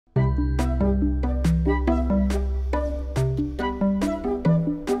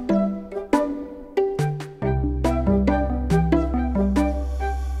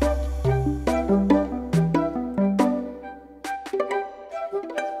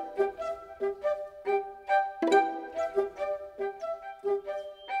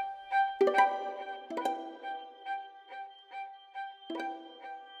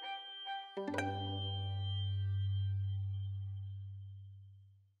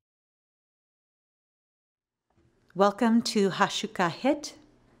Welcome to Hashukahit.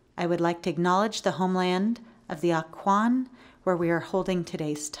 I would like to acknowledge the homeland of the Akwán, where we are holding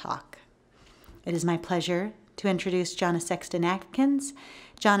today's talk. It is my pleasure to introduce Jannah Sexton-Atkins.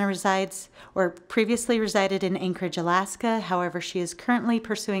 Jannah resides, or previously resided in Anchorage, Alaska. However, she is currently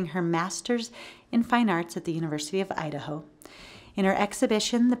pursuing her master's in fine arts at the University of Idaho. In her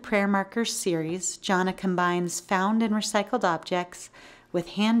exhibition, the Prayer Markers series, Jannah combines found and recycled objects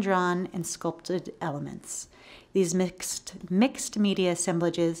with hand-drawn and sculpted elements. These mixed media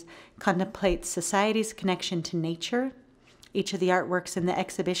assemblages contemplate society's connection to nature. Each of the artworks in the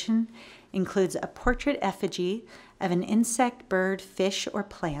exhibition includes a portrait effigy of an insect, bird, fish, or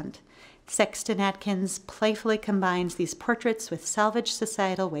plant. Sexton-Atkins playfully combines these portraits with salvaged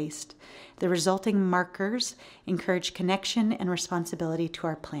societal waste. The resulting markers encourage connection and responsibility to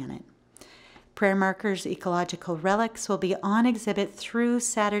our planet. Prayer Markers Ecological Relics will be on exhibit through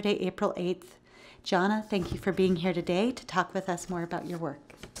Saturday, April 8th. Jannah, thank you for being here today to talk with us more about your work.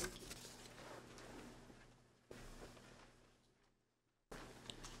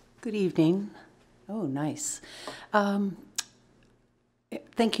 Good evening. Oh, nice.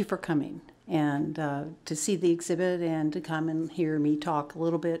 Thank you for coming and to see the exhibit and to come and hear me talk a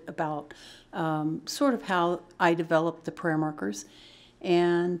little bit about sort of how I developed the prayer markers.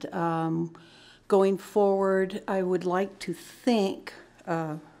 And going forward, I would like to think,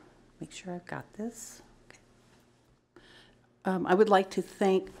 make sure I've got this. Okay. I would like to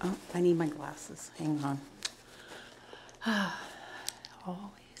thank, oh, I need my glasses, hang on.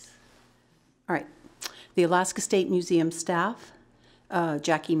 Always. All right. The Alaska State Museum staff,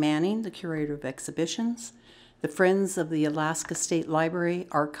 Jackie Manning, the curator of exhibitions, the Friends of the Alaska State Library,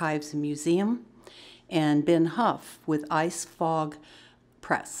 Archives and Museum, and Ben Huff with Ice Fog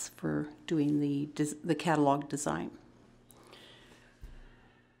Press for doing the catalog design.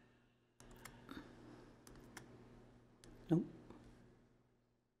 Nope.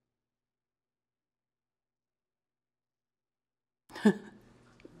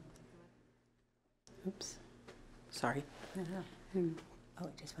 Oops. Sorry. Oh, I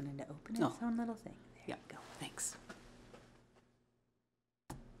just wanted to open its own little thing. There Yeah. you go. Thanks.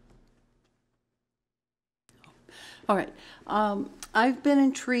 All right. I've been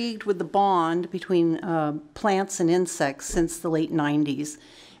intrigued with the bond between plants and insects since the late 90s.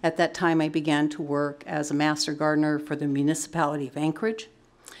 At that time, I began to work as a master gardener for the municipality of Anchorage.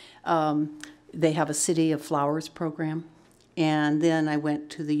 They have a City of Flowers program. And then I went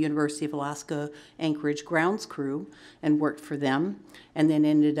to the University of Alaska Anchorage grounds crew and worked for them, and then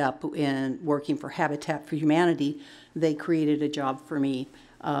ended up in working for Habitat for Humanity. They created a job for me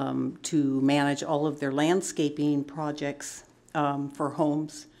to manage all of their landscaping projects for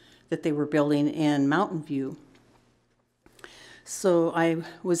homes that they were building in Mountain View. So it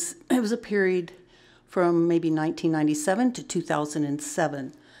was a period from maybe 1997 to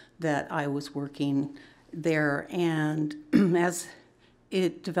 2007 that I was working there, and as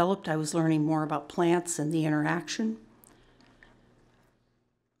it developed, I was learning more about plants and the interaction.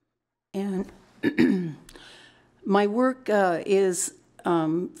 And my work is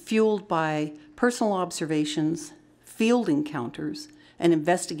fueled by personal observations, field encounters, and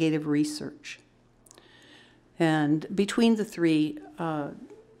investigative research. And between the three,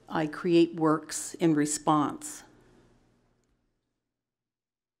 I create works in response.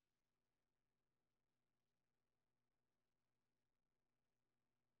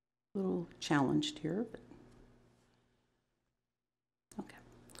 A little challenged here, but okay.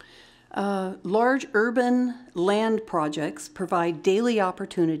 Large urban land projects provide daily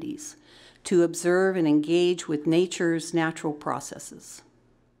opportunities to observe and engage with nature's natural processes.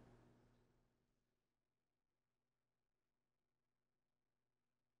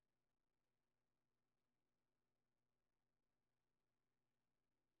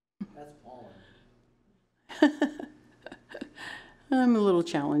 That's pollen. I'm a little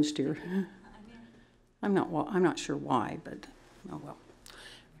challenged here. I'm not sure why, but oh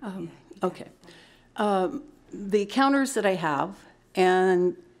well. Okay. The encounters that I have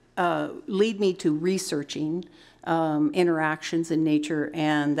and lead me to researching interactions in nature,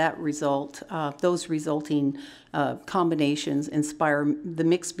 and those resulting combinations inspire the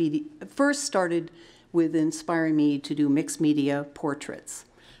mixed media. First started with inspiring me to do mixed media portraits,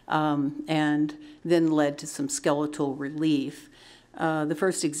 and then led to some skeletal relief. The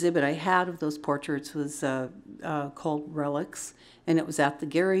first exhibit I had of those portraits was called Relics, and it was at the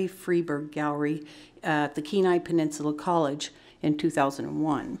Gary Freeberg Gallery at the Kenai Peninsula College in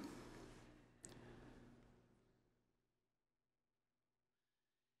 2001.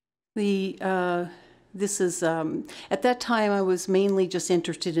 This is, at that time I was mainly just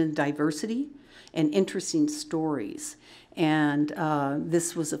interested in diversity and interesting stories. And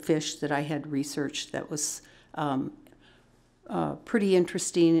this was a fish that I had researched that was pretty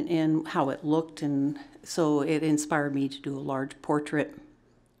interesting in how it looked, and so it inspired me to do a large portrait.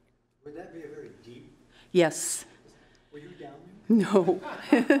 Would that be a very deep? Yes. Were you down there? No.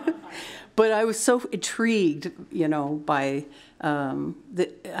 But I was so intrigued, you know, by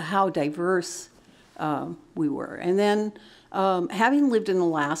how diverse we were. And then having lived in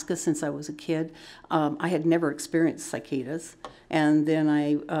Alaska since I was a kid, I had never experienced cicadas. And then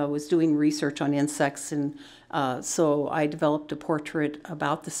I was doing research on insects, and so I developed a portrait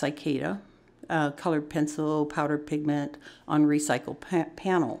about the cicada, colored pencil, powdered pigment on recycled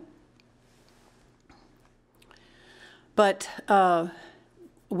panel. But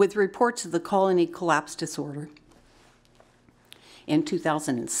with reports of the colony collapse disorder in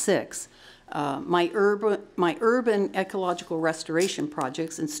 2006, my urban ecological restoration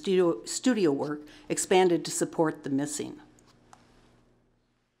projects and studio work expanded to support the missing.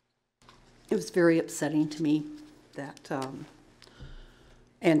 It was very upsetting to me that,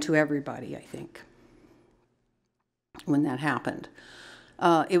 and to everybody, I think, when that happened.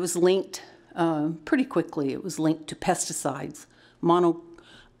 It was linked pretty quickly. It was linked to pesticides,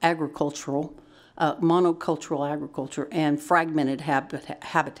 monocultural agriculture, and fragmented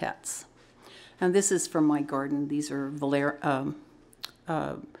habitats. And this is from my garden. These are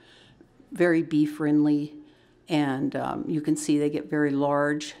very bee-friendly, and you can see they get very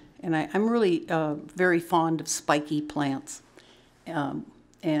large. And I'm really very fond of spiky plants,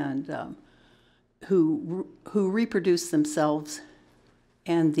 who reproduce themselves,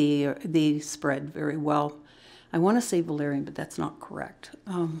 and they spread very well. I want to say valerian, but that's not correct.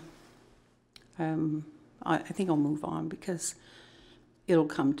 I think I'll move on because it'll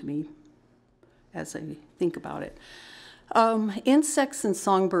come to me as I think about it. Insects and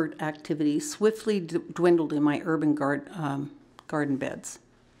songbird activity swiftly dwindled in my urban garden beds.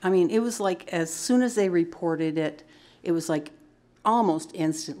 I mean, it was like as soon as they reported it, it was like almost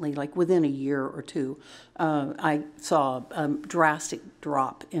instantly, like within a year or two, I saw a drastic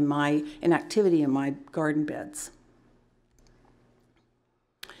drop in activity in my garden beds.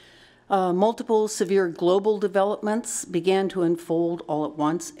 Multiple severe global developments began to unfold all at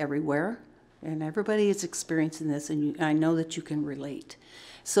once everywhere, and everybody is experiencing this, and I know that you can relate.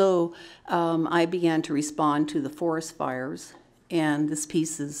 So I began to respond to the forest fires, and this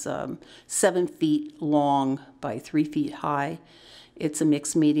piece is 7 feet long by 3 feet high. It's a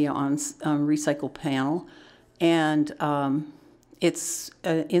mixed media on recycled panel, and it's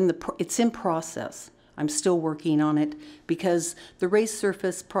in process. I'm still working on it because the raised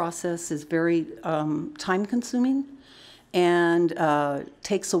surface process is very time-consuming, and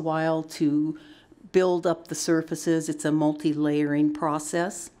takes a while to build up the surfaces. It's a multi-layering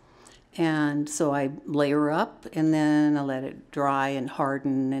process. And so I layer up, and then I let it dry and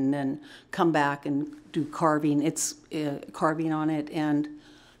harden, and then come back and do carving. It's carving on it, and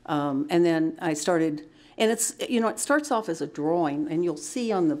then I started, and it's, you know, it starts off as a drawing, and you'll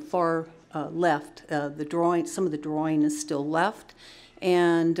see on the far left the drawing. Some of the drawing is still left,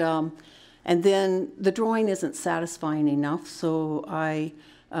 and then the drawing isn't satisfying enough, so I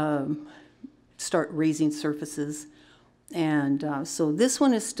start raising surfaces. And so this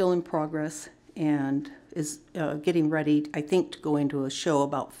one is still in progress and is getting ready, I think, to go into a show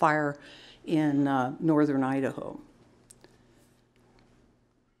about fire in northern Idaho.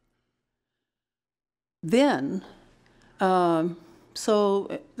 Then,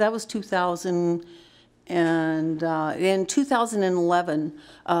 so that was 2000, and in 2011,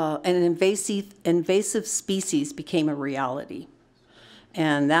 an invasive species became a reality.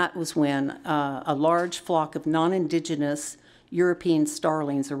 And that was when a large flock of non-indigenous European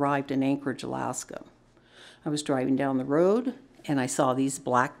starlings arrived in Anchorage, Alaska. I was driving down the road, and I saw these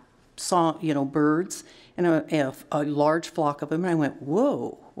black, birds, and a large flock of them. And I went,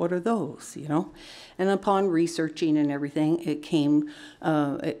 "Whoa, what are those?" You know. And upon researching and everything, it came.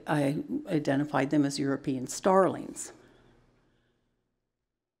 I identified them as European starlings.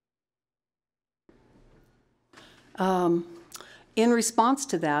 In response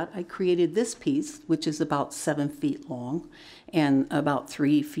to that, I created this piece, which is about 7 feet long and about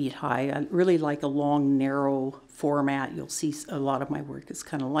 3 feet high. I really like a long, narrow format. You'll see a lot of my work is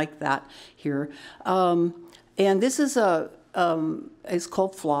kind of like that here. And this is it's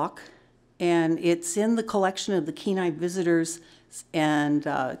called Flock, and it's in the collection of the Kenai Visitors and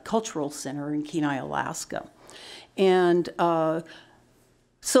Cultural Center in Kenai, Alaska. And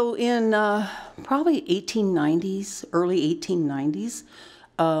so in probably 1890s, early 1890s,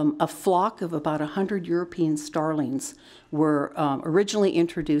 a flock of about 100 European starlings were originally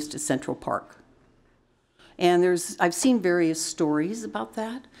introduced to Central Park. And I've seen various stories about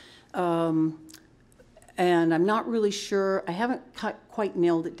that. And I'm not really sure, I haven't quite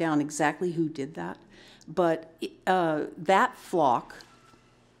nailed it down exactly who did that, but that flock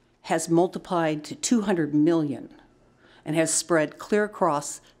has multiplied to 200 million and has spread clear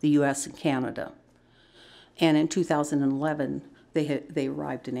across the US and Canada. And in 2011, they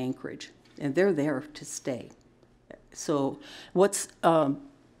arrived in Anchorage, and they're there to stay. So what's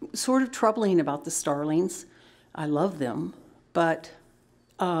sort of troubling about the starlings, I love them, but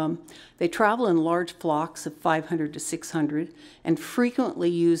they travel in large flocks of 500 to 600 and frequently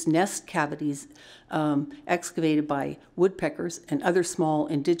use nest cavities excavated by woodpeckers and other small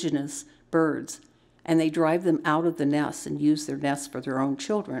indigenous birds, and they drive them out of the nests and use their nests for their own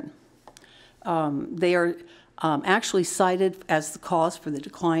children. They are actually cited as the cause for the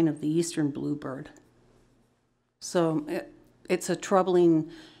decline of the eastern bluebird. So it's a troubling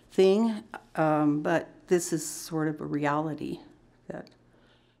thing, but this is sort of a reality that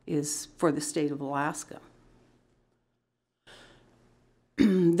is for the state of Alaska.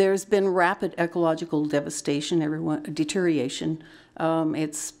 There's been rapid ecological devastation, deterioration.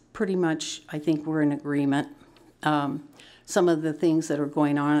 It's pretty much, I think we're in agreement. Some of the things that are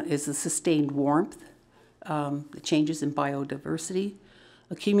going on is the sustained warmth, the changes in biodiversity,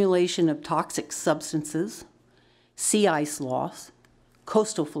 accumulation of toxic substances, sea ice loss,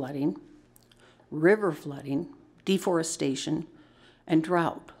 coastal flooding, river flooding, deforestation, and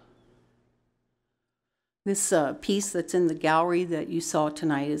drought. This piece that's in the gallery that you saw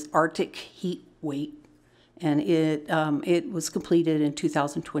tonight is Arctic Heat Weight, and it was completed in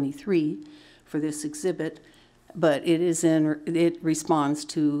 2023 for this exhibit, but it responds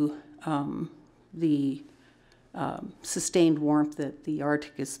to the sustained warmth that the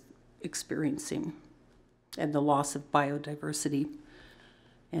Arctic is experiencing and the loss of biodiversity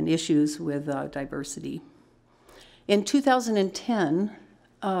and issues with diversity. In 2010,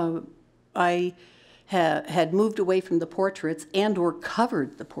 I had moved away from the portraits and or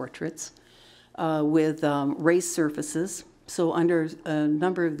covered the portraits with raised surfaces. So under a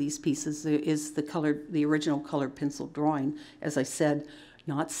number of these pieces is the original colored pencil drawing, as I said,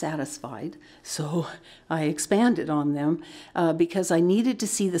 not satisfied. So I expanded on them because I needed to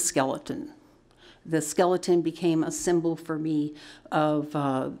see the skeleton. The skeleton became a symbol for me of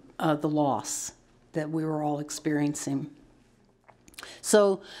the loss that we were all experiencing.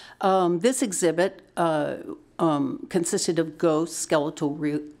 So this exhibit consisted of ghost skeletal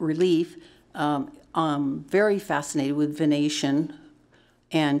relief. Very fascinated with venation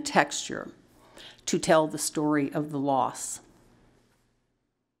and texture to tell the story of the loss.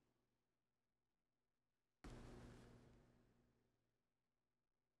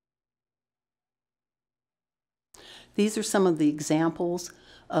 These are some of the examples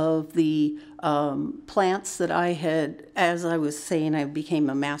of the plants that I had, as I was saying, I became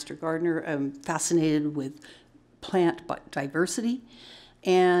a master gardener. I'm fascinated with plant diversity.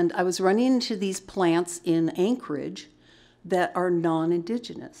 And I was running into these plants in Anchorage that are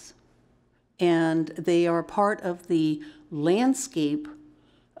non-indigenous. And they are part of the landscape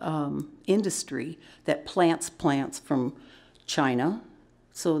industry that plants from China.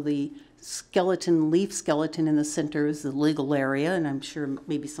 So the leaf skeleton in the center is the legal area, and I'm sure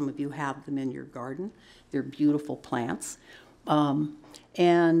maybe some of you have them in your garden. They're beautiful plants. The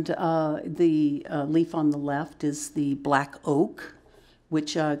leaf on the left is the black oak,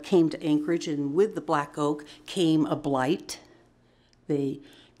 which came to Anchorage, and with the black oak came a blight. They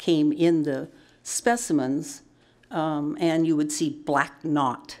came in the specimens, and you would see black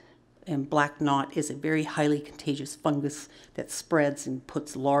knot. And black knot is a very highly contagious fungus that spreads and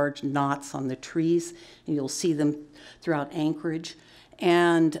puts large knots on the trees, and you'll see them throughout Anchorage.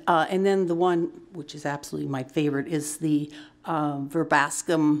 And then the one, which is absolutely my favorite, is the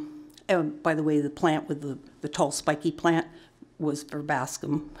verbascum. By the way, the plant with the tall spiky plant was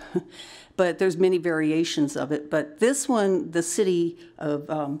verbascum. But there's many variations of it. But this one, the city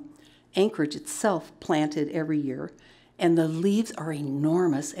of Anchorage itself planted every year. And the leaves are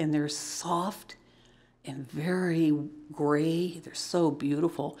enormous, and they're soft and very gray. They're so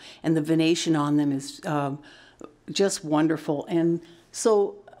beautiful. And the venation on them is just wonderful. And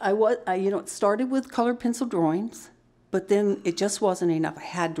so it started with colored pencil drawings, but then it just wasn't enough. I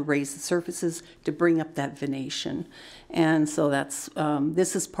had to raise the surfaces to bring up that venation. And so that's,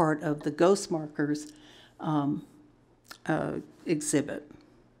 this is part of the Ghost Markers exhibit.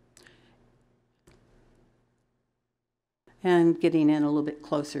 And getting in a little bit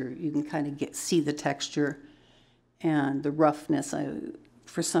closer, you can kind of see the texture and the roughness.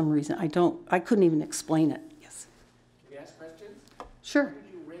 For some reason, I couldn't even explain it. Yes? Can we ask questions? Sure. How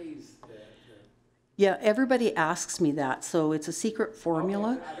did you raise the Yeah, everybody asks me that, so it's a secret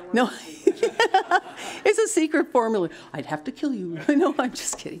formula. Okay, no, it's a secret formula. I'd have to kill you. No, I'm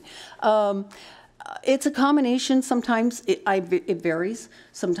just kidding. It's a combination. Sometimes it varies.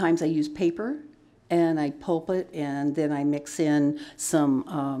 Sometimes I use paper, and I pulp it, and then I mix in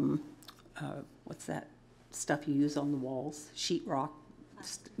some, what's that stuff you use on the walls? Sheetrock.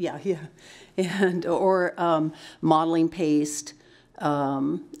 Yeah. And, or modeling paste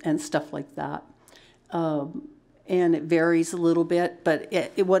and stuff like that. And it varies a little bit, but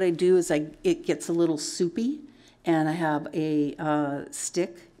what I do is it gets a little soupy, and I have a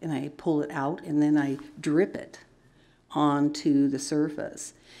stick, and I pull it out, and then I drip it onto the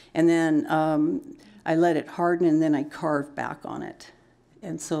surface. And then I let it harden, and then I carve back on it.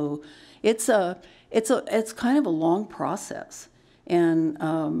 And so it's kind of a long process. And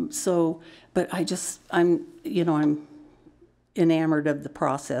but I'm enamored of the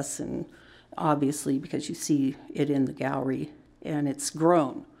process, and obviously because you see it in the gallery, and it's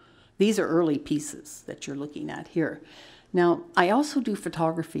grown. These are early pieces that you're looking at here. Now, I also do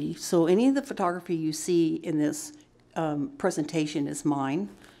photography, so any of the photography you see in this presentation is mine,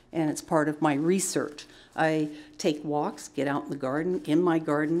 and it's part of my research. I take walks, get out in the garden, in my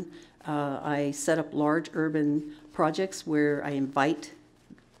garden. I set up large urban projects where I invite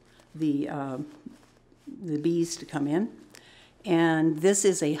the bees to come in. And this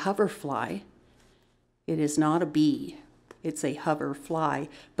is a hoverfly. It is not a bee. It's a hoverfly,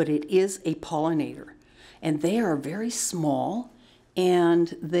 but it is a pollinator. And they are very small,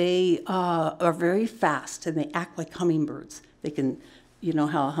 and they are very fast, and they act like hummingbirds. They can, you know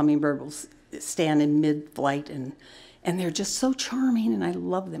how a hummingbird will stand in mid-flight, and they're just so charming, and I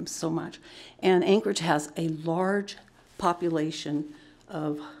love them so much. And Anchorage has a large population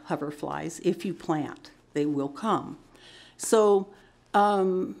of hoverflies. If you plant, they will come. So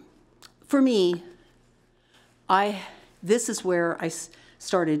for me, this is where I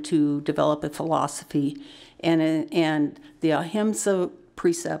started to develop a philosophy, and the ahimsa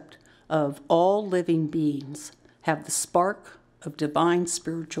precept of all living beings have the spark of divine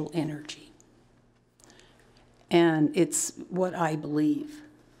spiritual energy. And it's what I believe.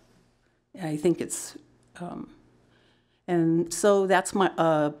 I think it's, and so that's my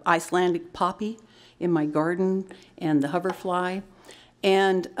Icelandic poppy in my garden, and the hoverfly.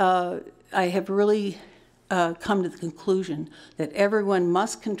 And I have really come to the conclusion that everyone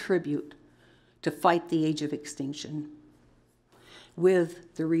must contribute to fight the age of extinction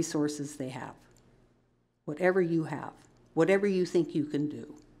with the resources they have. Whatever you have, whatever you think you can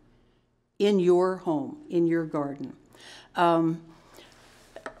do in your home, in your garden. And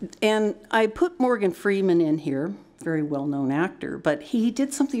I put Morgan Freeman in here, very well-known actor, but he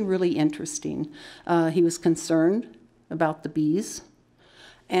did something really interesting. He was concerned about the bees,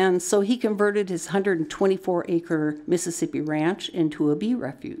 and so he converted his 124-acre Mississippi ranch into a bee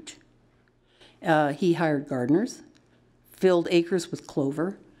refuge. He hired gardeners, filled acres with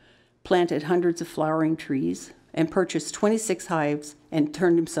clover, planted hundreds of flowering trees, and purchased 26 hives and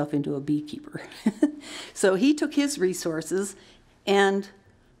turned himself into a beekeeper. So he took his resources and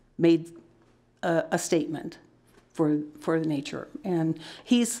made a statement for the nature. And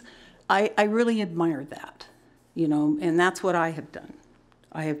I really admire that, you know, and that's what I have done.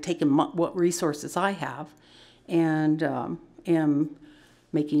 I have taken what resources I have and am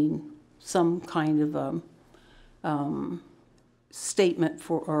making some kind of statement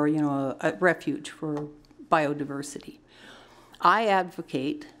for, or, you know, a refuge for biodiversity. I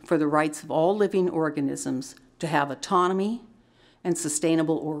advocate for the rights of all living organisms to have autonomy and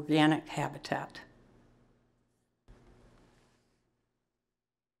sustainable organic habitat.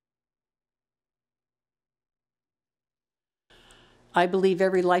 I believe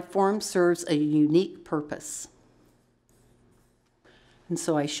every life form serves a unique purpose. And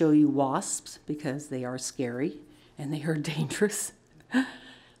so I show you wasps because they are scary and they are dangerous,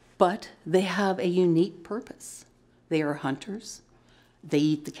 but they have a unique purpose. They are hunters. They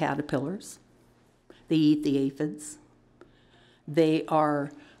eat the caterpillars. They eat the aphids. They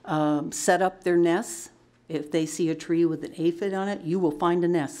are set up their nests. If they see a tree with an aphid on it, you will find a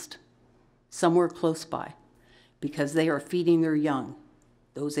nest somewhere close by, because they are feeding their young,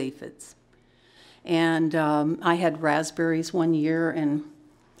 those aphids. And I had raspberries one year, and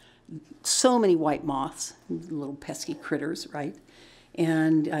so many white moths, little pesky critters, right?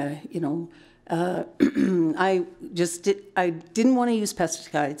 And, you know, I didn't want to use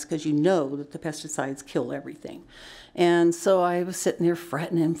pesticides because you know that the pesticides kill everything. And so I was sitting there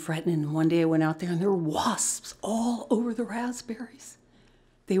fretting, and one day I went out there and there were wasps all over the raspberries.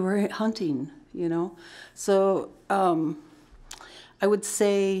 They were hunting, you know. So I would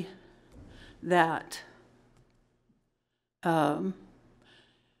say that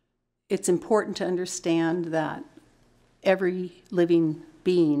it's important to understand that every living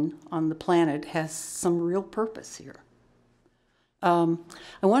being on the planet has some real purpose here. I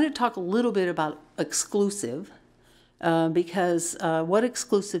want to talk a little bit about exclusive, because what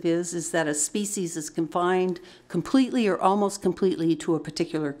exclusive is that a species is confined completely or almost completely to a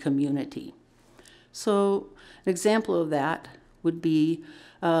particular community. So an example of that would be,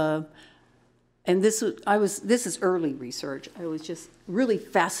 and this is early research. I was just really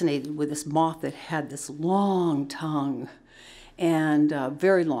fascinated with this moth that had this long tongue, and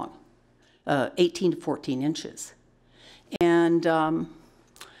very long, 18 to 14 inches. And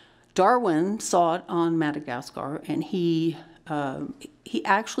Darwin saw it on Madagascar, and he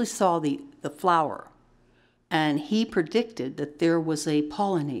actually saw the flower, and he predicted that there was a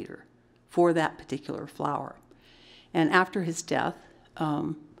pollinator for that particular flower. And after his death,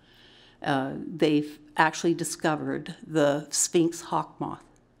 they've actually discovered the Sphinx hawk moth.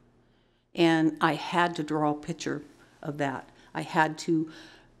 And I had to draw a picture of that. I had to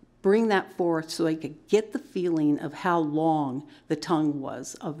bring that forth so I could get the feeling of how long the tongue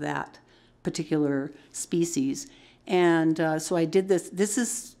was of that particular species. And so I did this.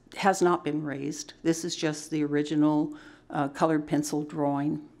 This has not been raised. This is just the original colored pencil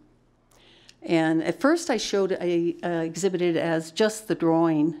drawing. And at first I showed, exhibited as just the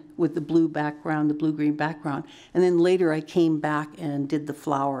drawing with the blue background, the blue-green background. And then later I came back and did the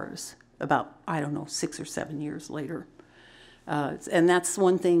flowers about, I don't know, 6 or 7 years later. And that's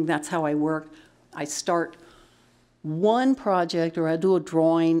one thing, that's how I work. I start one project, or I do a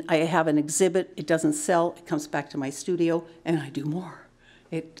drawing, I have an exhibit, it doesn't sell, it comes back to my studio, and I do more.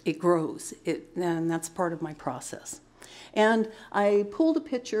 It grows, and that's part of my process. And I pulled a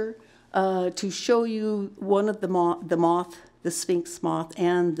picture to show you one of the moth, the Sphinx moth,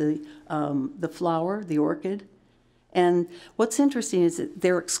 and the flower, the orchid. And what's interesting is that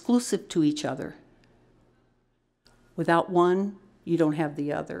they're exclusive to each other. Without one, you don't have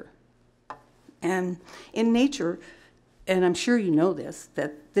the other. And in nature, and I'm sure you know this,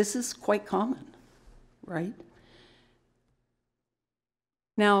 that this is quite common, right?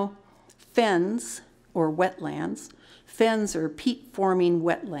 Now, fens, or wetlands, fens are peat-forming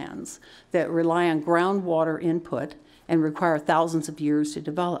wetlands that rely on groundwater input and require thousands of years to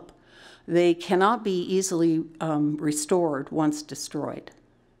develop. They cannot be easily restored once destroyed.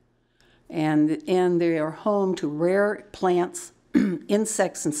 And they are home to rare plants,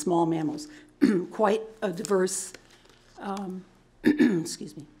 insects, and small mammals. Quite a diverse,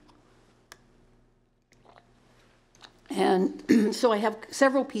 excuse me. And so I have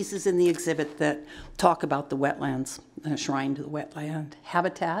several pieces in the exhibit that talk about the wetlands, a shrine to the wetland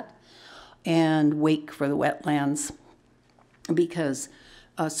habitat, and wake for the wetlands, because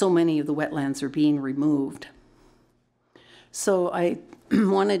so many of the wetlands are being removed. So I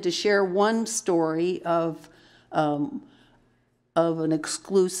wanted to share one story of an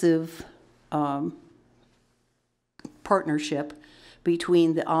exclusive partnership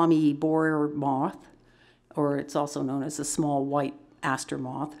between the Ami borer moth, or it's also known as the small white aster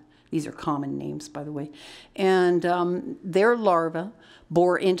moth. These are common names, by the way. And their larvae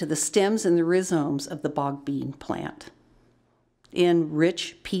bore into the stems and the rhizomes of the bog bean plant in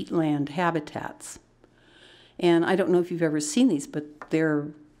rich peatland habitats. And I don't know if you've ever seen these, but they're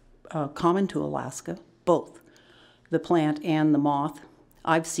common to Alaska, both the plant and the moth.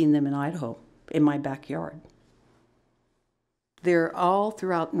 I've seen them in Idaho, in my backyard. They're all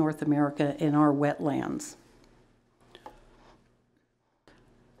throughout North America in our wetlands.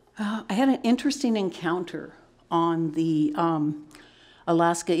 I had an interesting encounter on the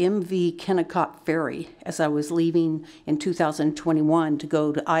Alaska MV Kennecott Ferry as I was leaving in 2021 to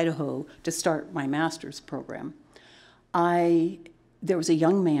go to Idaho to start my master's program. There was a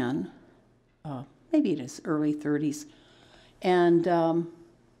young man, maybe in his early 30s, and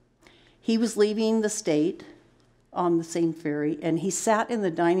he was leaving the state on the same ferry, and he sat in the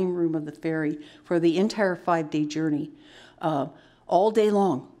dining room of the ferry for the entire 5-day journey, all day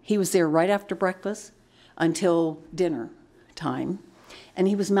long. He was there right after breakfast until dinner time, and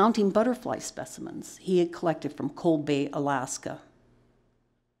he was mounting butterfly specimens he had collected from Cold Bay, Alaska.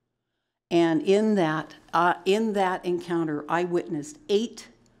 And in that encounter, I witnessed 8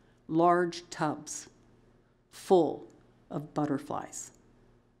 large tubs full of butterflies.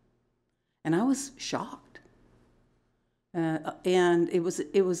 And I was shocked. And it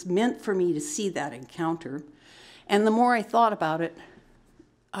was meant for me to see that encounter. And the more I thought about it,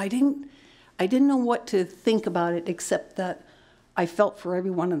 I didn't know what to think about it, except that I felt for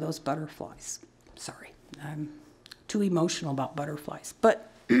every one of those butterflies. Sorry, I'm too emotional about butterflies. But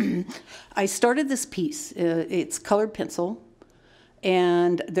I started this piece. It's colored pencil,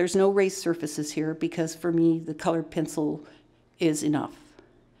 and there's no raised surfaces here because for me the colored pencil is enough.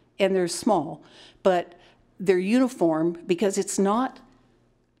 And they're small, but they're uniform because it's not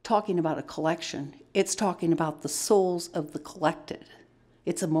talking about a collection. It's talking about the souls of the collected.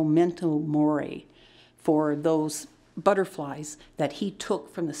 It's a memento mori for those butterflies that he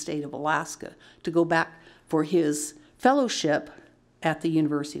took from the state of Alaska to go back for his fellowship at the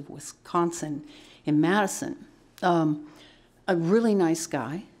University of Wisconsin in Madison. A really nice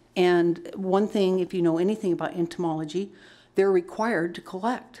guy. And one thing, if you know anything about entomology, they're required to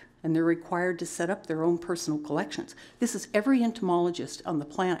collect, and they're required to set up their own personal collections. This is every entomologist on the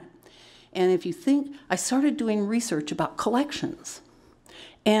planet. And if you think, I started doing research about collections.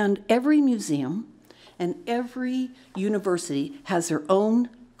 And every museum and every university has their own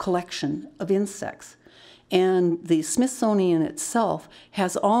collection of insects. And the Smithsonian itself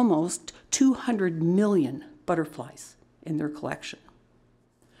has almost 200 million butterflies in their collection.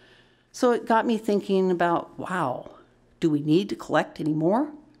 So it got me thinking about, wow, do we need to collect any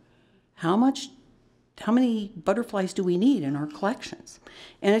more? How many butterflies do we need in our collections?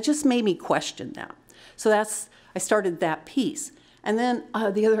 And it just made me question that. So I started that piece. And then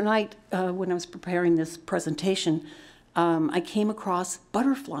the other night when I was preparing this presentation, I came across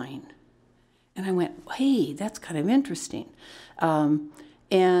butterflying. And I went, hey, that's kind of interesting. There's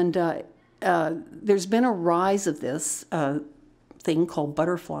been a rise of this thing called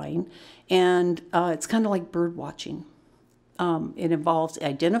butterflying, and it's kind of like bird watching. It involves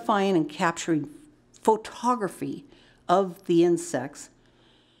identifying and capturing photography of the insects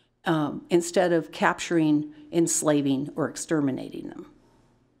instead of capturing, enslaving, or exterminating them.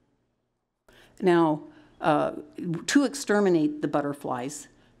 Now, to exterminate the butterflies,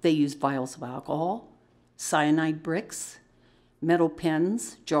 they use vials of alcohol, cyanide bricks, metal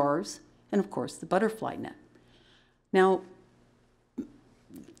pens, jars, and of course the butterfly net. Now,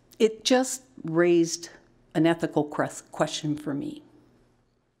 it just raised an ethical question for me.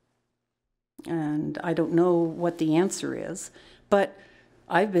 And I don't know what the answer is, but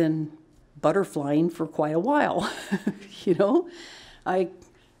I've been butterflying for quite a while. You know,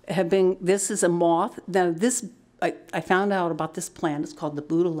 this is a moth. Now I found out about this plant. It's called the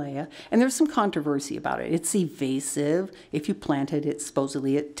Bouteillea, and there's some controversy about it. It's evasive. If you plant it,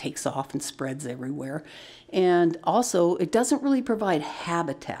 supposedly it takes off and spreads everywhere. And also, it doesn't really provide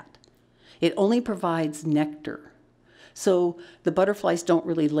habitat. It only provides nectar. So the butterflies don't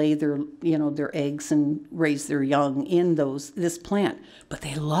really lay their eggs and raise their young in this plant, but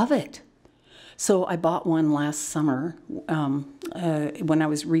they love it. So I bought one last summer when I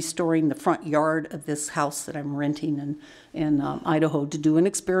was restoring the front yard of this house that I'm renting in Idaho to do an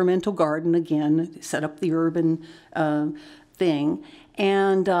experimental garden again, set up the urban thing.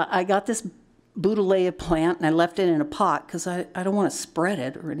 And I got this Bouteillea plant and I left it in a pot because I don't want to spread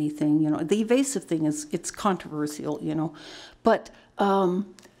it or anything. You know, the evasive thing it's controversial, you know. But oh,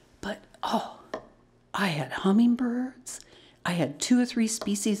 I had hummingbirds. I had 2 or 3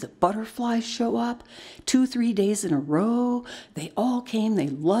 species of butterflies show up, 2 or 3 days in a row. They all came, they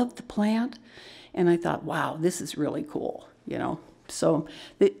loved the plant. And I thought, wow, this is really cool, you know. So,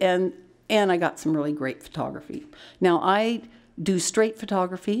 and I got some really great photography. Now, I do straight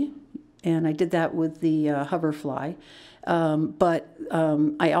photography, and I did that with the hoverfly. But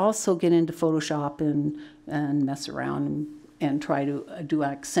I also get into Photoshop and mess around and try to do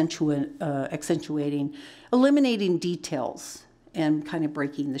accentuating, eliminating details and kind of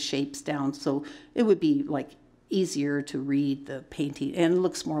breaking the shapes down so it would be like easier to read the painting and it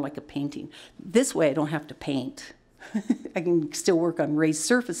looks more like a painting. This way I don't have to paint. I can still work on raised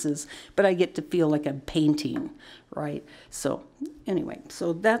surfaces, but I get to feel like I'm painting, right? So anyway,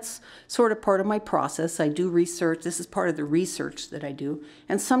 so that's sort of part of my process. I do research. This is part of the research that I do.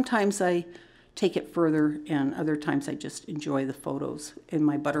 And sometimes I take it further, and other times I just enjoy the photos in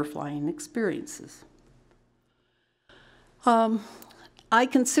my butterflying experiences. I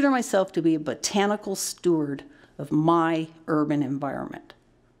consider myself to be a botanical steward of my urban environment.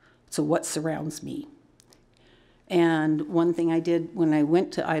 So what surrounds me? And one thing I did when I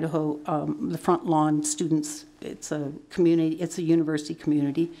went to Idaho, the front lawn students, it's a community, it's a university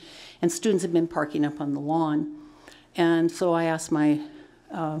community, and students have been parking up on the lawn. And so I asked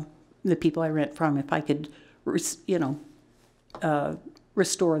the people I rent from if I could, restore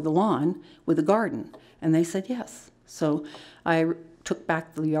the lawn with a garden. And they said yes. So I took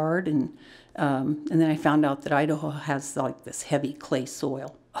back the yard, and then I found out that Idaho has like this heavy clay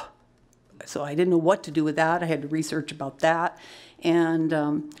soil. So I didn't know what to do with that. I had to research about that. And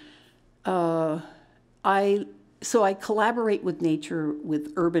I so I collaborate with nature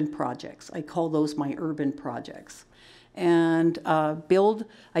with urban projects. I call those my urban projects. And I build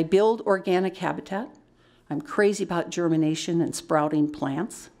organic habitat. I'm crazy about germination and sprouting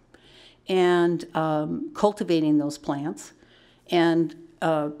plants and cultivating those plants and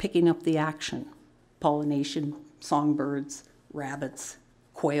picking up the action, pollination, songbirds, rabbits,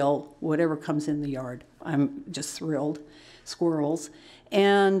 quail, whatever comes in the yard. I'm just thrilled. Squirrels.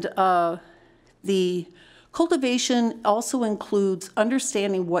 And the cultivation also includes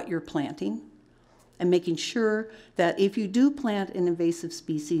understanding what you're planting and making sure that if you do plant an invasive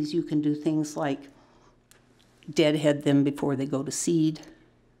species, you can do things like deadhead them before they go to seed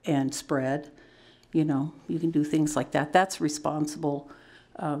and spread. You know, you can do things like that. That's responsible.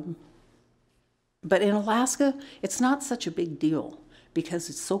 But in Alaska, it's not such a big deal because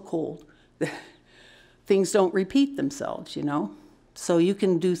it's so cold. Things don't repeat themselves, you know. So you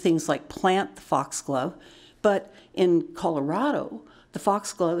can do things like plant the foxglove, but in Colorado, the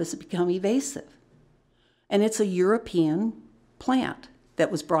foxglove has become evasive. And it's a European plant that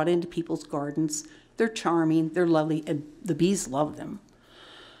was brought into people's gardens. They're charming, they're lovely, and the bees love them.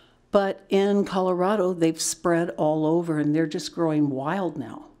 But in Colorado, they've spread all over, and they're just growing wild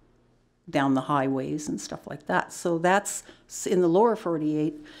now, down the highways and stuff like that. So that's, in the lower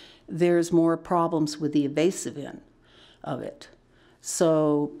 48, there's more problems with the invasive end of it.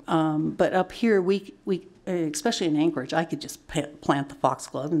 So, but up here, we especially in Anchorage, I could just plant the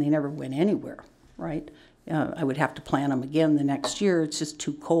foxglove and they never went anywhere, right? I would have to plant them again the next year. It's just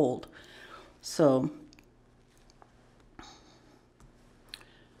too cold. So,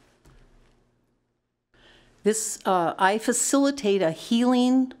 I facilitate a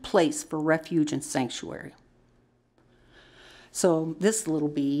healing place for refuge and sanctuary. So this little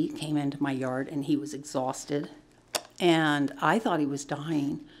bee came into my yard and he was exhausted and I thought he was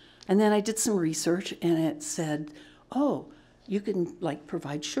dying. And then I did some research and it said, oh, you can like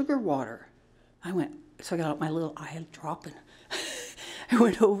provide sugar water. I went, so I got out my little, I had a drop and I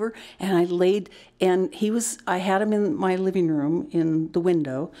went over and I laid, and I had him in my living room in the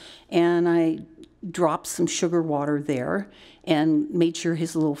window and I dropped some sugar water there and made sure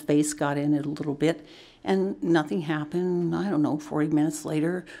his little face got in it a little bit. And nothing happened. I don't know, 40 minutes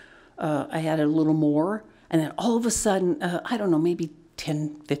later, I had a little more. And then all of a sudden, I don't know, maybe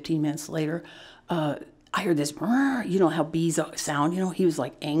 10, 15 minutes later, I heard this, you know how bees sound, you know, he was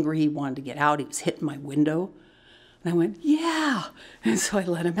like angry, he wanted to get out, he was hitting my window. And I went, yeah. And so I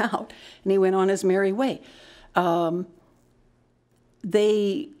let him out and he went on his merry way.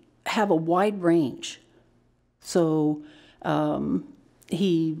 They have a wide range. So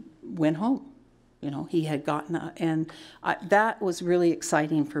he went home. You know, he had gotten and that was really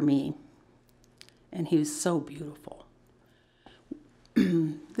exciting for me. And he was so beautiful.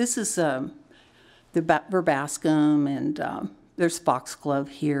 This is the verbascum, and there's foxglove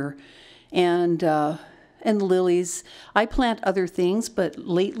here, and lilies. I plant other things, but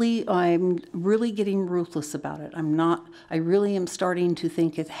lately I'm really getting ruthless about it. I really am starting to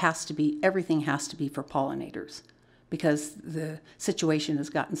think everything has to be for pollinators because the situation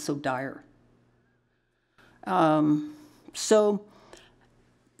has gotten so dire. So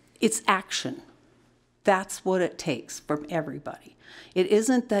it's action. That's what it takes from everybody. It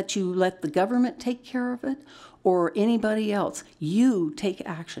isn't that you let the government take care of it or anybody else. You take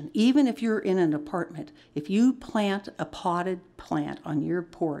action. Even if you're in an apartment, if you plant a potted plant on your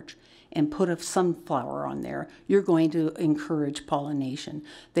porch and put a sunflower on there, you're going to encourage pollination.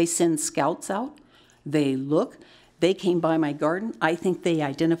 They send scouts out. They look. They came by my garden. I think they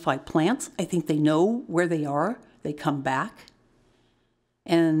identify plants. I think they know where they are. They come back.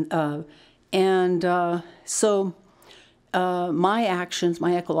 So my actions,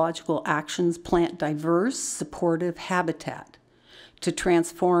 my ecological actions, plant diverse, supportive habitat to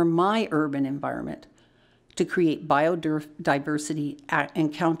transform my urban environment, to create biodiversity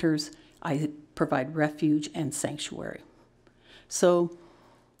encounters. I provide refuge and sanctuary. So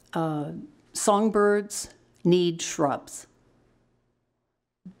songbirds need shrubs.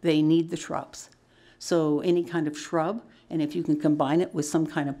 They need the shrubs. So any kind of shrub, and if you can combine it with some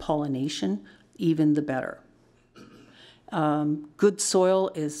kind of pollination, even the better. Good soil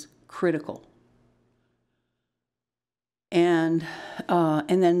is critical. And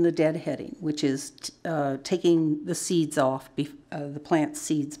then the deadheading, which is taking the seeds off, the plant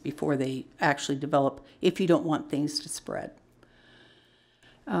seeds before they actually develop, if you don't want things to spread.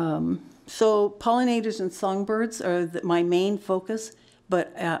 So pollinators and songbirds are my main focus,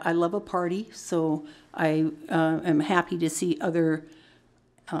 but I love a party, so I am happy to see other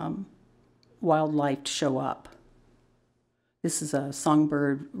wildlife show up. This is a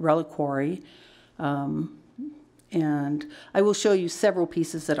songbird reliquary. And I will show you several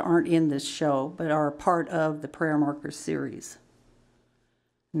pieces that aren't in this show, but are part of the Prayer Markers series.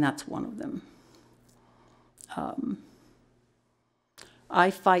 And that's one of them.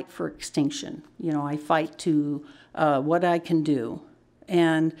 I fight for extinction. You know, I fight to what I can do.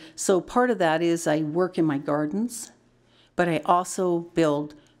 And so part of that is I work in my gardens, but I also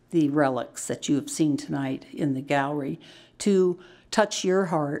build the relics that you have seen tonight in the gallery to touch your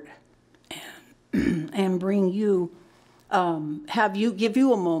heart and bring you, give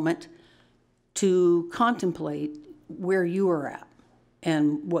you a moment to contemplate where you are at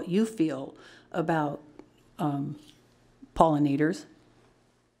and what you feel about pollinators,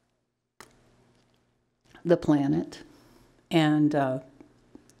 the planet, and the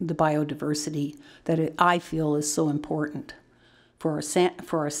biodiversity that I feel is so important for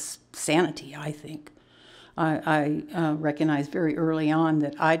our sanity, I think. I recognized very early on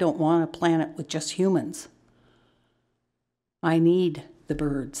that I don't want a planet with just humans. I need the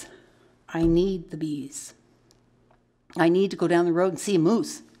birds. I need the bees. I need to go down the road and see a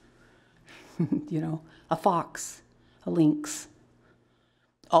moose, you know, a fox, a lynx.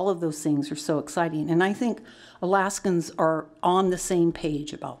 All of those things are so exciting. And I think Alaskans are on the same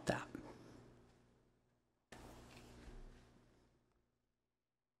page about that.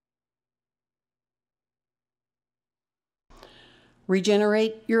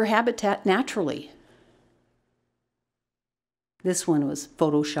 Regenerate your habitat naturally. This one was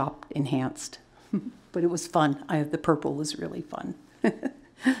Photoshop enhanced, but it was fun. The purple was really fun.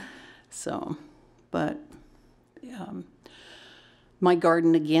 So, but my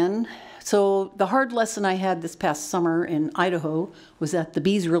garden again. So the hard lesson I had this past summer in Idaho was that the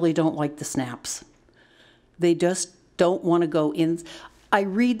bees really don't like the snaps. They just don't want to go in. I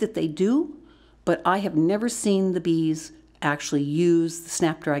read that they do, but I have never seen the bees actually use the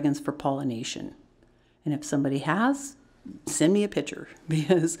snapdragons for pollination. And if somebody has, send me a picture,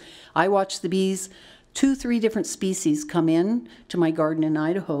 because I watch the bees, 2-3 different species come in to my garden in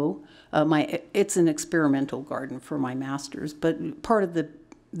Idaho. It's an experimental garden for my masters, but part of the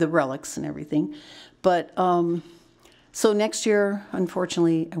relics and everything. But so next year,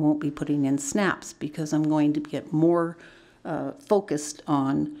 unfortunately, I won't be putting in snaps because I'm going to get more focused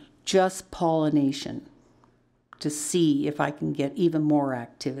on just pollination to see if I can get even more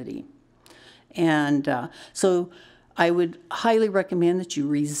activity. And so I would highly recommend that you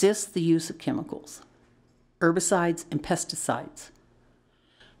resist the use of chemicals, herbicides and pesticides.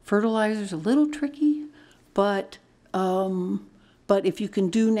 Fertilizer's a little tricky, but if you can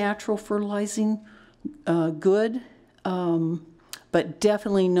do natural fertilizing, good, but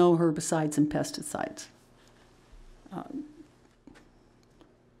definitely no herbicides and pesticides.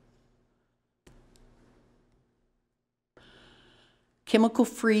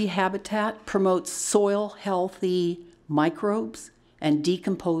 Chemical-free habitat promotes soil-healthy microbes and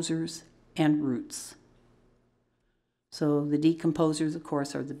decomposers and roots. So the decomposers, of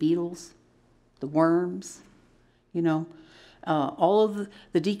course, are the beetles, the worms, you know. All of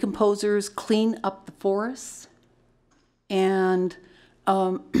the decomposers clean up the forests, and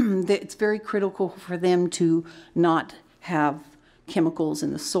it's very critical for them to not have chemicals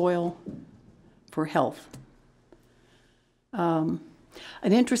in the soil for health.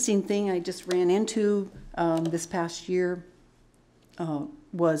 An interesting thing I just ran into this past year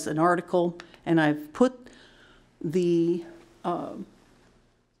was an article, and I've put the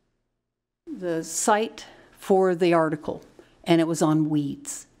site for the article, and it was on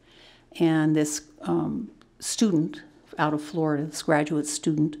weeds. And this student out of Florida, this graduate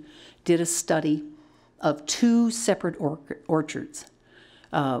student, did a study of 2 separate orchards.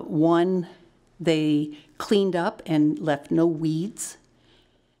 One they cleaned up and left no weeds,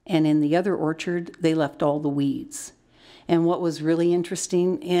 and in the other orchard they left all the weeds. And what was really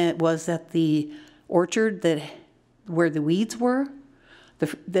interesting was that the orchard where the weeds were,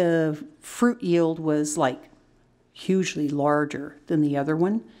 the fruit yield was like hugely larger than the other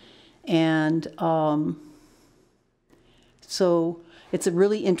one. And so it's a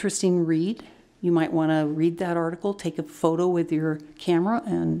really interesting read. You might want to read that article, take a photo with your camera,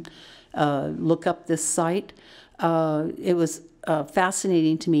 and look up this site. It was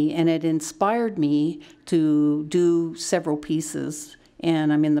fascinating to me, and it inspired me to do several pieces.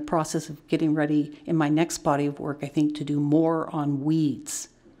 And I'm in the process of getting ready in my next body of work, I think, to do more on weeds.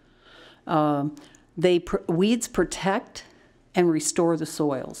 Weeds protect and restore the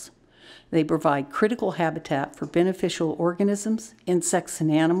soils. They provide critical habitat for beneficial organisms, insects,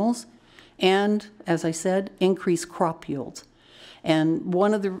 and animals, and, as I said, increase crop yields. And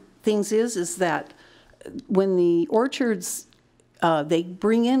one of the things is that when the orchards, they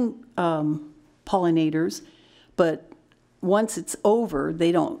bring in pollinators, but once it's over,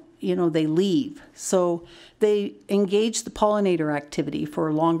 they don't, they leave. So they engage the pollinator activity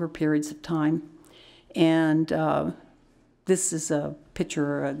for longer periods of time. And this is a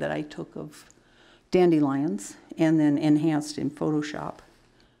picture that I took of dandelions and then enhanced in Photoshop.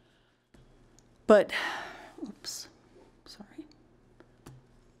 But, oops, sorry.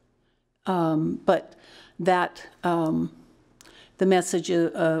 But that, the message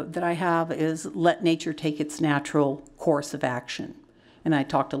that I have is let nature take its natural course of action. And I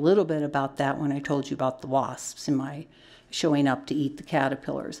talked a little bit about that when I told you about the wasps in my showing up to eat the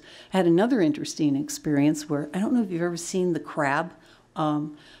caterpillars. I had another interesting experience where, I don't know if you've ever seen the crab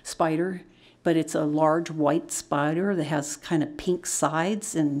spider, but it's a large white spider that has kind of pink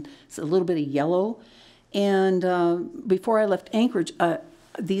sides and it's a little bit of yellow. And before I left Anchorage,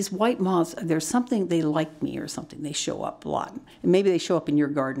 these white moths, there's something, they like me or something. They show up a lot. And maybe they show up in your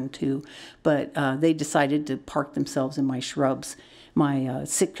garden too, but they decided to park themselves in my shrubs, my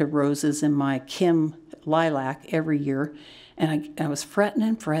Sitka roses and my Kim lilac every year. And I was fretting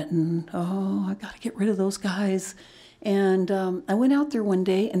and fretting. Oh, I got to get rid of those guys. And I went out there one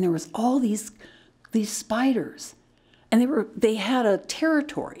day and there was all these spiders. And they had a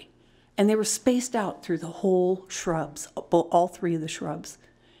territory. And they were spaced out through the whole shrubs, all three of the shrubs.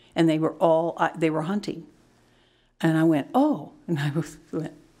 And they were hunting. And I went, oh, and I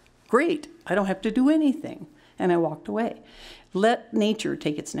went, great, I don't have to do anything. And I walked away. Let nature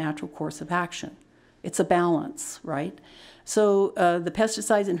take its natural course of action. It's a balance, right? So the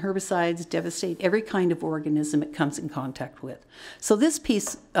pesticides and herbicides devastate every kind of organism it comes in contact with. So this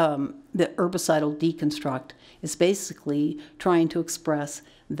piece, the herbicidal deconstruct, is basically trying to express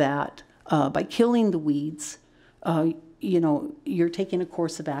that by killing the weeds, you're taking a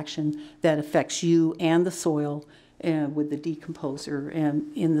course of action that affects you and the soil with the decomposer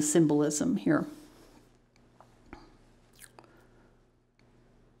and in the symbolism here.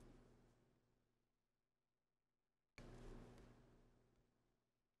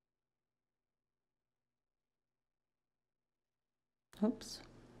 Oops.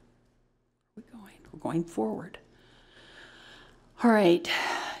 We're going forward. All right.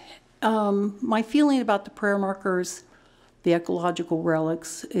 My feeling about the prayer markers, the ecological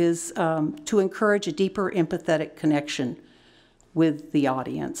relics, is to encourage a deeper empathetic connection with the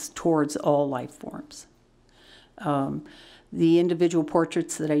audience towards all life forms. The individual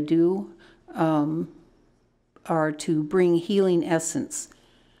portraits that I do are to bring healing essence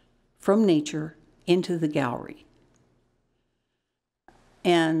from nature into the gallery,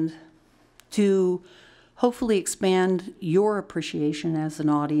 and to hopefully expand your appreciation as an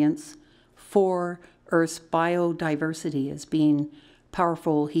audience for Earth's biodiversity as being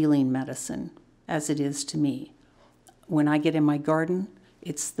powerful healing medicine, as it is to me. When I get in my garden,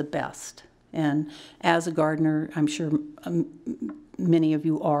 it's the best. And as a gardener, I'm sure many of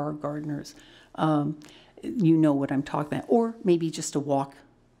you are gardeners, you know what I'm talking about. Or maybe just a walk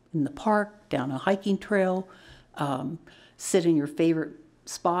in the park, down a hiking trail, sit in your favorite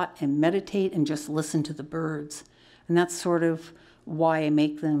spot and meditate and just listen to the birds. And that's sort of why I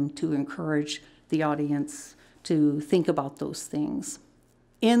make them, to encourage the audience to think about those things.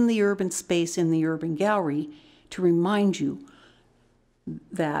 In the urban space, in the urban gallery, to remind you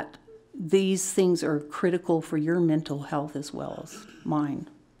that these things are critical for your mental health as well as mine.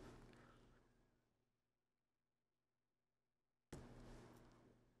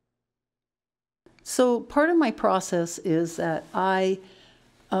 So part of my process is that I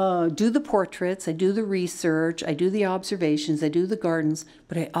do the portraits, I do the research, I do the observations, I do the gardens,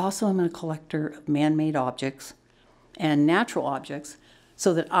 but I also am a collector of man-made objects and natural objects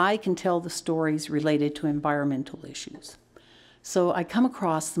so that I can tell the stories related to environmental issues. So I come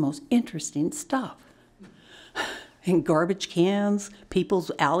across the most interesting stuff in garbage cans,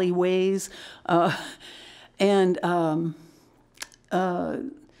 people's alleyways,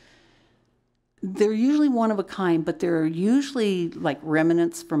 they're usually one of a kind, but they're usually like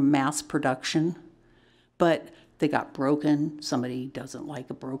remnants from mass production, but they got broken. Somebody doesn't like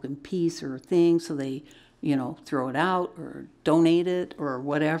a broken piece or thing, so they, throw it out or donate it or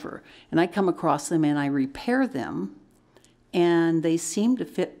whatever. And I come across them and I repair them, and they seem to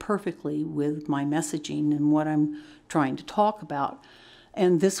fit perfectly with my messaging and what I'm trying to talk about.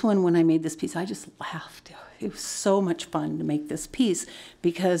 And this one, when I made this piece, I just laughed. It was so much fun to make this piece,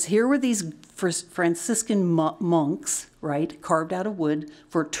 because here were these Franciscan monks, right, carved out of wood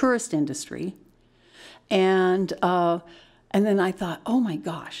for tourist industry. And then I thought, oh my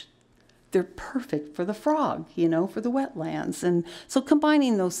gosh, they're perfect for the frog, for the wetlands. And so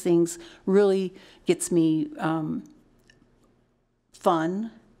combining those things really gets me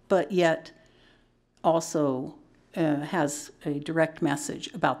fun, but yet also has a direct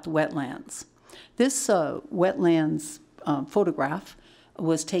message about the wetlands. This wetlands photograph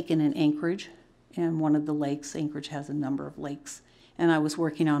was taken in Anchorage, in one of the lakes. Anchorage has a number of lakes. And I was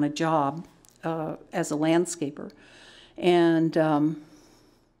working on a job as a landscaper. And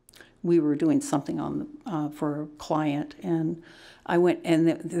we were doing something on for a client. And I went, and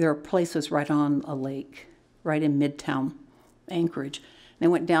their place was right on a lake, right in Midtown Anchorage. And I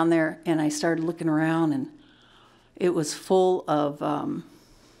went down there, and I started looking around, and it was full of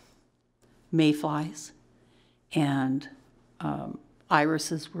mayflies, and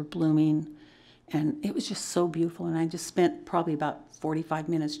irises were blooming, and it was just so beautiful. And I just spent probably about 45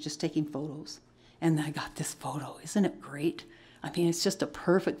 minutes just taking photos. And I got this photo. Isn't it great? I mean, it's just a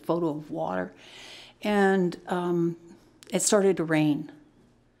perfect photo of water. And it started to rain.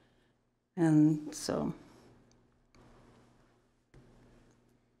 And so,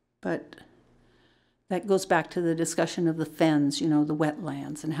 but that goes back to the discussion of the fens, you know, the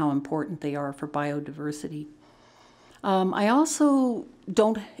wetlands, and how important they are for biodiversity. I also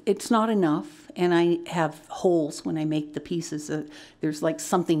don't, it's not enough, and I have holes when I make the pieces. There's like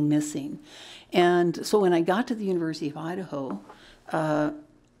something missing. And so when I got to the University of Idaho,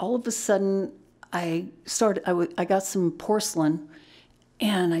 all of a sudden I got some porcelain,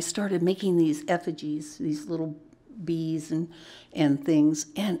 and I started making these effigies, these little bees and things,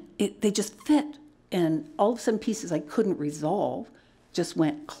 and they just fit. And all of a sudden pieces I couldn't resolve just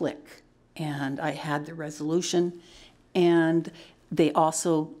went click. And I had the resolution. And they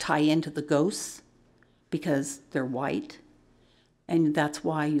also tie into the ghosts because they're white. And that's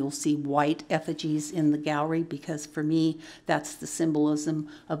why you'll see white effigies in the gallery, because for me, that's the symbolism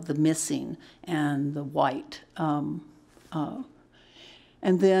of the missing and the white. And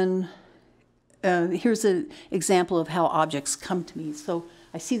then here's an example of how objects come to me. So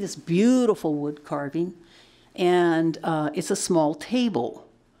I see this beautiful wood carving, and it's a small table,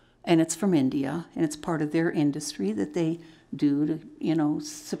 and it's from India, and it's part of their industry that they do to, you know,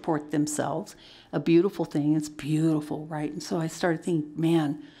 support themselves. A beautiful thing. It's beautiful, right? And so I started thinking,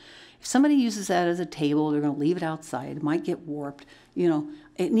 man, if somebody uses that as a table, they're going to leave it outside. It might get warped. You know,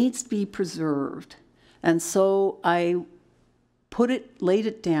 it needs to be preserved. And so I laid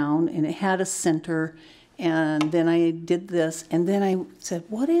it down, and it had a center. And then I did this, and then I said,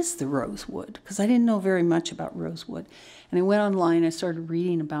 what is the rosewood? Because I didn't know very much about rosewood. And I went online, I started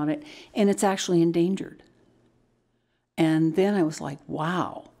reading about it, and it's actually endangered. And then I was like,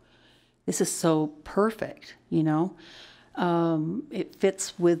 wow, this is so perfect, you know? It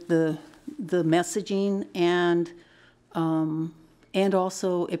fits with the messaging, and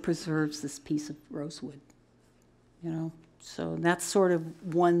also it preserves this piece of rosewood, you know? So that's sort of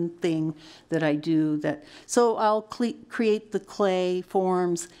one thing that I do. So I'll create the clay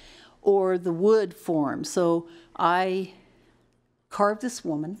forms or the wood form. So I carved this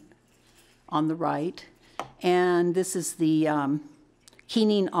woman on the right, and this is the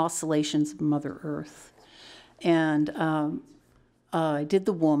keening oscillations of Mother Earth. And I did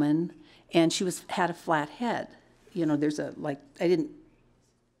the woman, and she had a flat head. You know, I didn't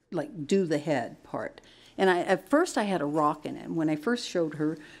do the head part. And at first I had a rock in it. And when I first showed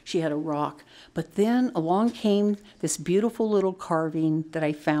her, she had a rock. But then along came this beautiful little carving that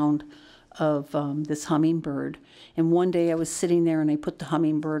I found of this hummingbird. And one day I was sitting there, and I put the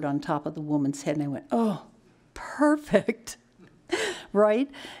hummingbird on top of the woman's head, and I went, oh, perfect, right?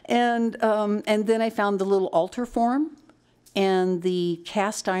 And then I found the little altar form and the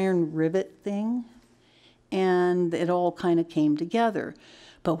cast iron rivet thing, and it all kind of came together.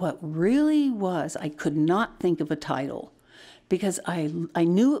 But what really was, I could not think of a title, because I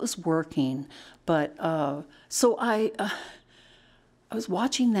knew it was working. But so I was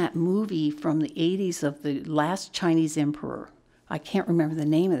watching that movie from the 80s of the last Chinese emperor. I can't remember the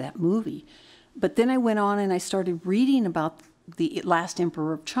name of that movie. But then I went on and I started reading about the last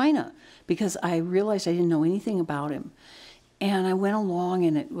emperor of China, because I realized I didn't know anything about him. And I went along,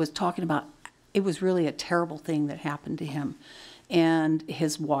 and it was talking about, it was really a terrible thing that happened to him and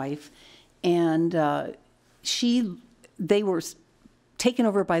his wife, and they were taken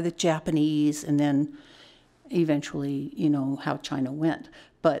over by the Japanese, and then eventually, you know how China went.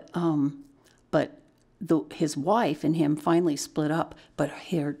 But his wife and him finally split up, but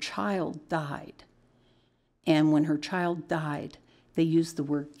her child died. And when her child died, they used the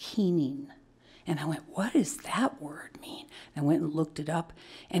word keening. And I went, what does that word mean? And I went and looked it up,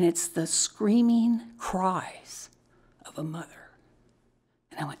 and it's the screaming cries of a mother.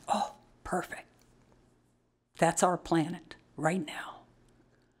 And I went, oh, perfect. That's our planet right now.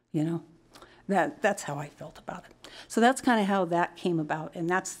 You know, that's how I felt about it. So that's kind of how that came about. And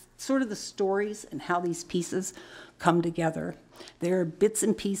that's sort of the stories and how these pieces come together. They're bits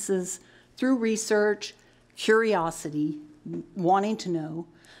and pieces through research, curiosity, wanting to know,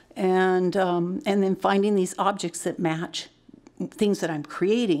 and then finding these objects that match things that I'm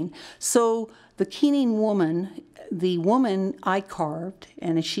creating. So the Keening woman, the woman I carved,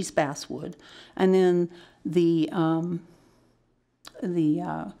 and she's basswood, and then the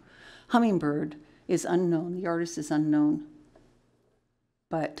hummingbird is unknown. The artist is unknown.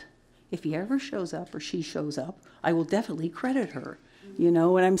 But if he ever shows up or she shows up, I will definitely credit her. You know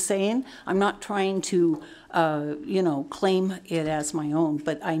what I'm saying? I'm not trying to, you know, claim it as my own,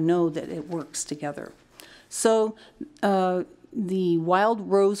 but I know that it works together. So the wild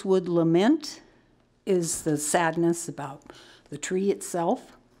rosewood lament is the sadness about the tree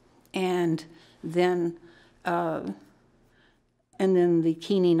itself, and then the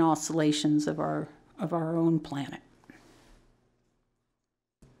keening oscillations of our own planet.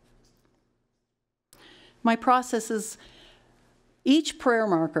 My process is, each prayer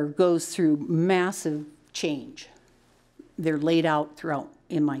marker goes through massive change. They're laid out throughout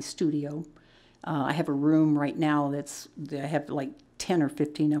in my studio. I have a room right now I have like 10 or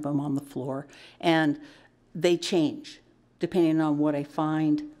 15 of them on the floor, and they change depending on what I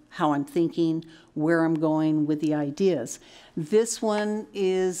find, how I'm thinking, where I'm going with the ideas. This one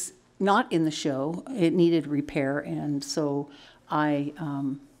is not in the show. It needed repair, and so I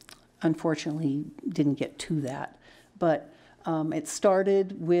unfortunately didn't get to that. But it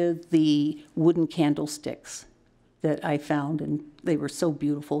started with the wooden candlesticks that I found, and they were so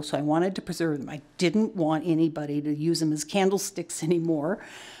beautiful, so I wanted to preserve them. I didn't want anybody to use them as candlesticks anymore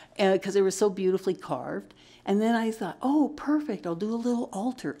because they were so beautifully carved. And then I thought, oh, perfect, I'll do a little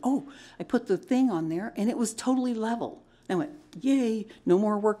altar. Oh, I put the thing on there, and it was totally level. I went, yay, no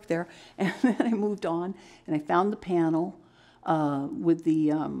more work there. And then I moved on, and I found the panel with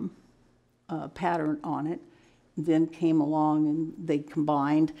the pattern on it. Then came along and they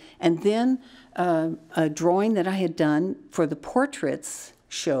combined. And then a drawing that I had done for the portraits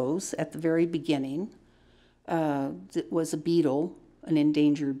shows at the very beginning, it was a beetle, an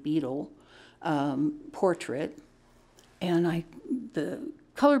endangered beetle portrait. And the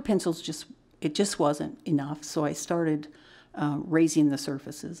colored pencils just wasn't enough, so I started raising the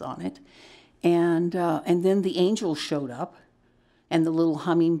surfaces on it. And then the angel showed up and the little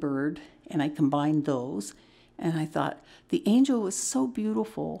hummingbird, and I combined those. And I thought, the angel was so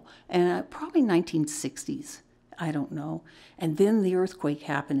beautiful, and probably 1960s, I don't know. And then the earthquake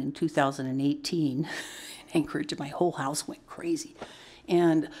happened in 2018 in Anchorage, and my whole house went crazy.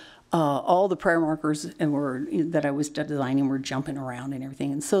 And all the prayer markers that I was designing were jumping around and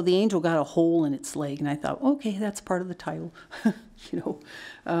everything. And so the angel got a hole in its leg, and I thought, okay, that's part of the title, you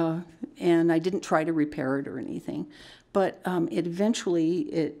know. And I didn't try to repair it or anything. But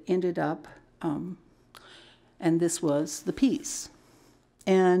it ended up... and this was the piece.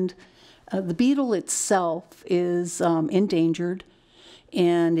 And the beetle itself is endangered,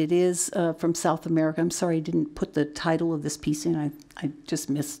 and it is from South America. I'm sorry I didn't put the title of this piece in. I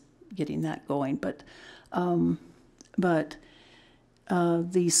just missed getting that going. But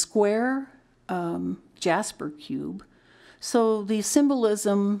the square jasper cube. So the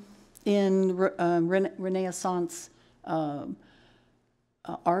symbolism in Renaissance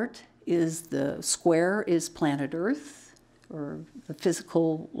art is the square is planet Earth, or the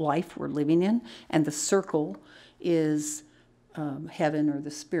physical life we're living in, and the circle is heaven or the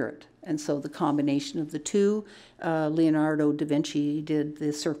spirit. And so the combination of the two, Leonardo da Vinci did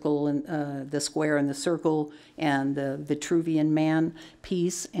the circle and the square and the circle, and the Vitruvian Man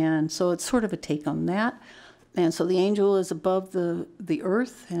piece, and so it's sort of a take on that. And so the angel is above the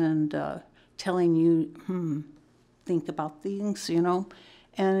earth and telling you, think about things, you know.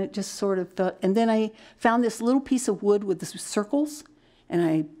 And it just sort of felt, and then I found this little piece of wood with the circles, and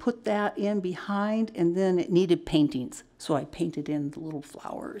I put that in behind, and then it needed paintings. So I painted in the little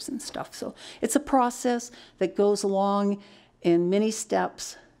flowers and stuff. So it's a process that goes along in many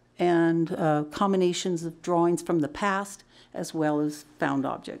steps and combinations of drawings from the past as well as found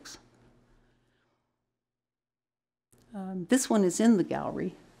objects. This one is in the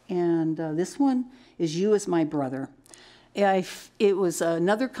gallery, and this one is You as My Brother. It was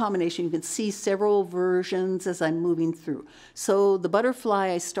another combination. You can see several versions as I'm moving through. So the butterfly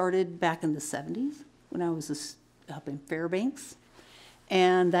I started back in the 70s when I was up in Fairbanks.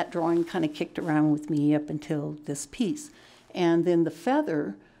 And that drawing kind of kicked around with me up until this piece. And then the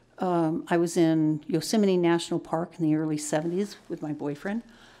feather, I was in Yosemite National Park in the early 70s with my boyfriend.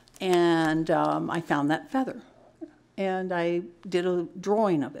 And I found that feather. And I did a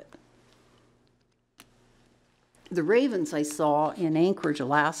drawing of it. the ravens I saw in Anchorage,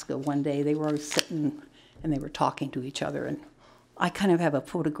 Alaska one day, they were sitting and they were talking to each other. And I kind of have a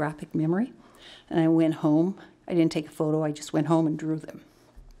photographic memory. And I went home. I didn't take a photo. I just went home and drew them.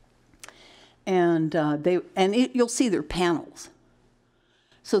 And you'll see their panels.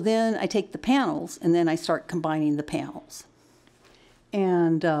 So then I take the panels and then I start combining the panels.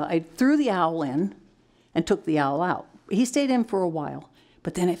 And I threw the owl in and took the owl out. He stayed in for a while,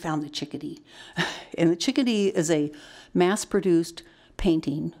 but then I found the chickadee. And the chickadee is a mass-produced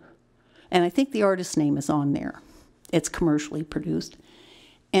painting, and I think the artist's name is on there. It's commercially produced.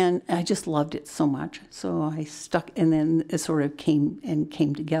 And I just loved it so much. So I stuck, and then it sort of came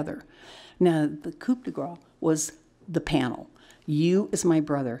together. Now, the coup de grace was the panel. You is my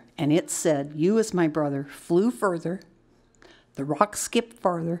brother. And it said, you as my brother flew further, the rocks skipped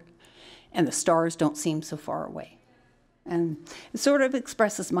farther, and the stars don't seem so far away. And it sort of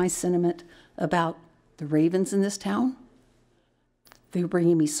expresses my sentiment about the ravens in this town. They're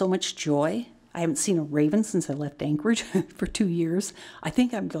bringing me so much joy. I haven't seen a raven since I left Anchorage for 2 years. I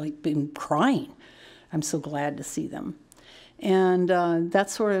think I've like been crying. I'm so glad to see them. And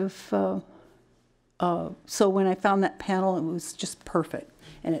that's sort of, so when I found that panel, it was just perfect.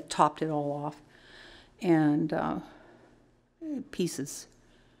 And it topped it all off. And pieces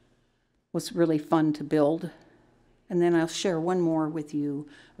was really fun to build. And then I'll share one more with you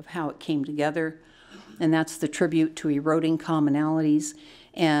of how it came together. And that's the tribute to eroding commonalities.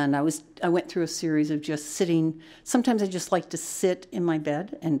 And I went through a series of just sitting. Sometimes I just like to sit in my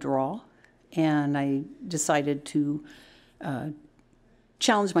bed and draw. And I decided to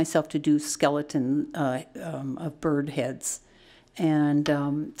challenge myself to do skeleton of bird heads.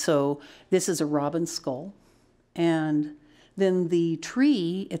 And so this is a robin skull. And then the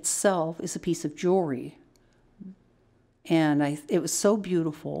tree itself is a piece of jewelry. And it was so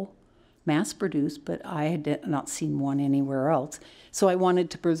beautiful, mass-produced, but I had not seen one anywhere else. So I wanted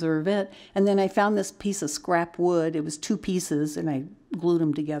to preserve it. And then I found this piece of scrap wood. It was 2 pieces, and I glued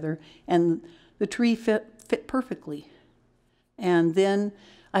them together. And the tree fit perfectly. And then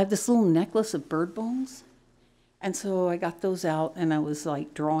I have this little necklace of bird bones. And so I got those out, and I was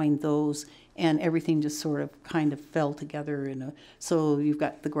like drawing those, and everything just sort of kind of fell together. So you've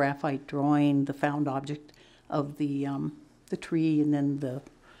got the graphite drawing, the found object of the tree, and then the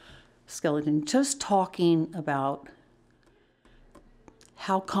skeleton, just talking about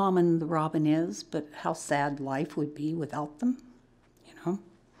how common the robin is, but how sad life would be without them, you know.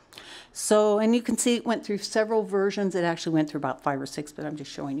 So, and you can see it went through several versions. It actually went through about 5 or 6, but I'm just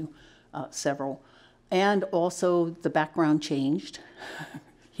showing you several. And also the background changed.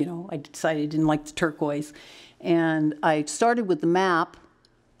 You know, I decided I didn't like the turquoise. And I started with the map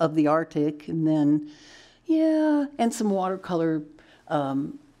of the Arctic, and then, yeah, and some watercolor,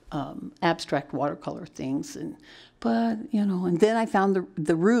 abstract watercolor things. But, you know, and then I found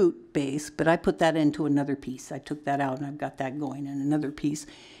the root base, but I put that into another piece. I took that out, and I've got that going in another piece.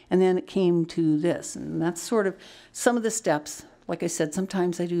 And then it came to this, and that's sort of some of the steps. Like I said,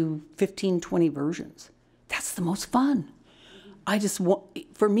 sometimes I do 15, 20 versions. That's the most fun. I just want,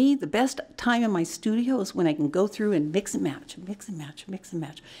 for me, the best time in my studio is when I can go through and mix and match, mix and match, mix and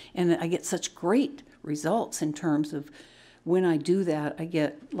match. And I get such great results in terms of when I do that, I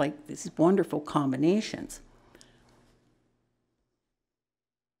get like these wonderful combinations.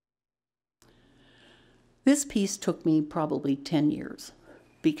 This piece took me probably 10 years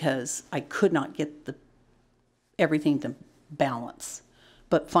because I could not get everything to balance.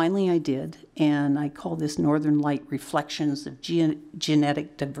 But finally I did, and I call this Northern Light Reflections of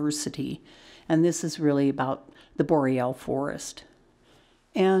Genetic Diversity. And this is really about the boreal forest.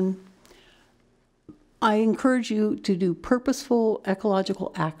 And I encourage you to do purposeful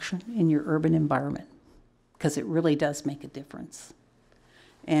ecological action in your urban environment, because it really does make a difference.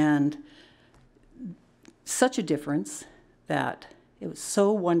 And such a difference that it was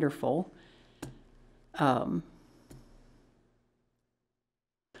so wonderful.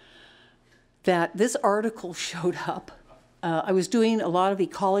 That this article showed up. I was doing a lot of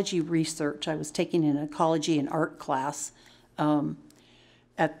ecology research. I was taking an ecology and art class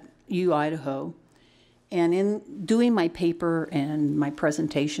at U Idaho. And in doing my paper and my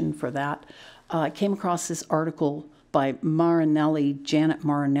presentation for that, I came across this article by Jannah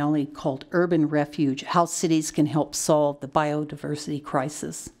Marinelli called Urban Refuge, How Cities Can Help Solve the Biodiversity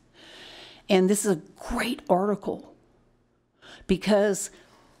Crisis. And this is a great article because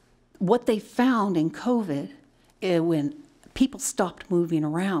what they found in COVID, when people stopped moving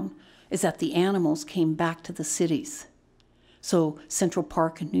around, is that the animals came back to the cities. So Central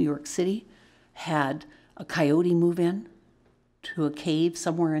Park in New York City had a coyote move in to a cave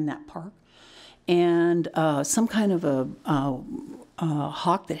somewhere in that park. and some kind of a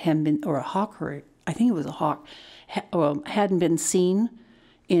hawk that hadn't been, or a hawk, or I think it was a hawk, hadn't been seen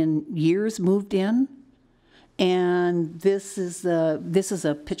in years, moved in. And this is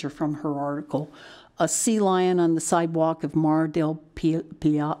a picture from her article. A sea lion on the sidewalk of Mar del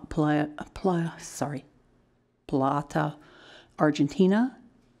Plata, Argentina,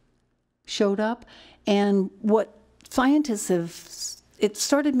 showed up. And what scientists have, it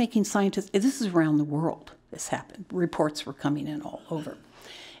started making scientists, this is around the world, this happened. Reports were coming in all over.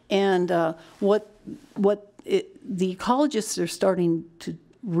 And the ecologists are starting to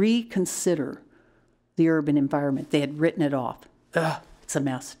reconsider the urban environment. They had written it off. Ugh, it's a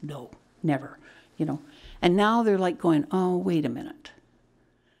mess. No, never, you know. And now they're like going, oh, wait a minute.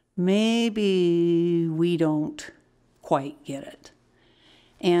 Maybe we don't quite get it.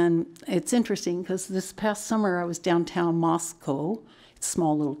 And it's interesting because this past summer I was downtown Moscow. It's a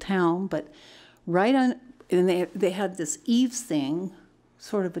small little town, but right on, and they had this eaves thing,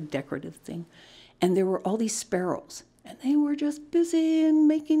 sort of a decorative thing, and there were all these sparrows. And they were just busy and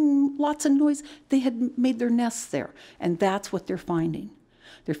making lots of noise. They had made their nests there. And that's what they're finding.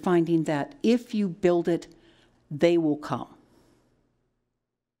 They're finding that if you build it, they will come.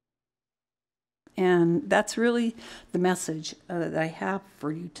 And that's really the message that I have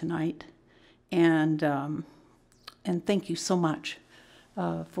for you tonight. And thank you so much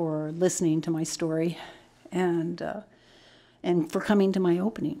for listening to my story and for coming to my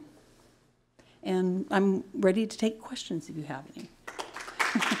opening. And I'm ready to take questions if you have any.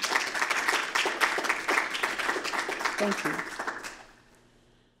 Thank you.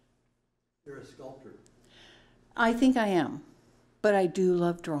 You're a sculptor. I think I am, but I do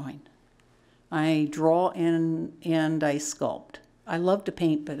love drawing. I draw and I sculpt. I love to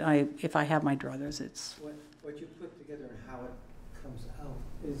paint, but if I have my druthers, it's... What you put together and how it comes out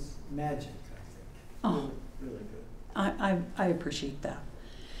is magic, I think. Oh. Really, really good. I appreciate that.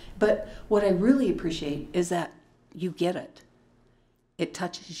 But what I really appreciate is that you get it. It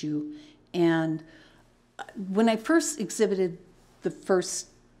touches you. And when I first exhibited the first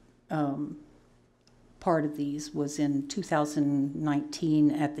part of these was in 2019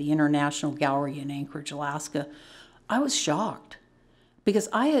 at the International Gallery in Anchorage, Alaska, I was shocked because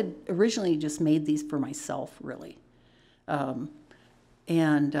I had originally just made these for myself, really. The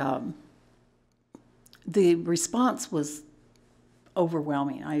response was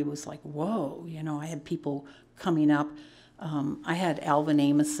overwhelming. I was like, whoa, you know, I had people coming up. I had Alvin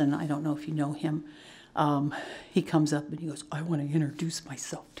Amison, I don't know if you know him. He comes up and he goes, I want to introduce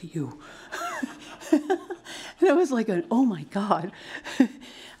myself to you. And I was like, oh my God.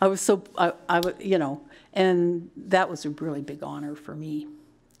 I was so, you know, and that was a really big honor for me.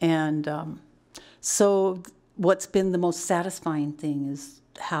 And so what's been the most satisfying thing is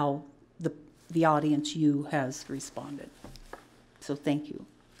how the audience, you, has responded. So thank you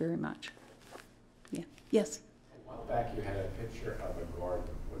very much. Yeah. Yes? A while back you had a picture of a garden.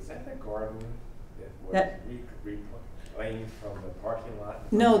 Was that a garden that was reclaimed from the parking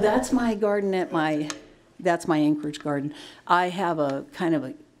lot? No, that's my garden at that's my Anchorage garden. I have a kind of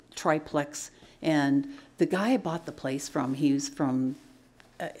a triplex, and the guy I bought the place from, he was from,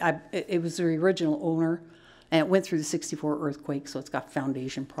 it was the original owner, and it went through the '64 earthquake, so it's got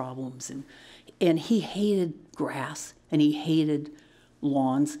foundation problems, and he hated grass, and he hated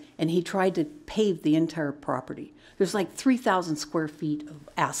lawns, and he tried to pave the entire property. There's like 3,000 square feet of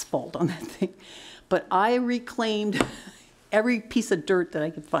asphalt on that thing. But I reclaimed every piece of dirt that I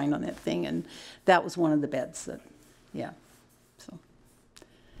could find on that thing, and that was one of the beds that, yeah. So,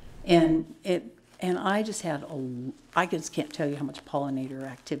 and I just had I just can't tell you how much pollinator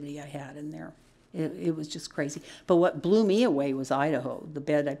activity I had in there. It was just crazy. But what blew me away was Idaho, the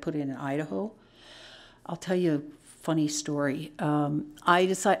bed I put in Idaho. I'll tell you a funny story.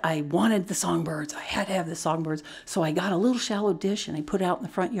 I wanted the songbirds. I had to have the songbirds. So I got a little shallow dish and I put it out in the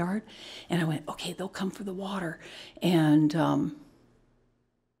front yard. And I went, okay, they'll come for the water. And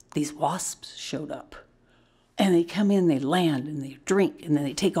these wasps showed up. And they come in, they land, and they drink, and then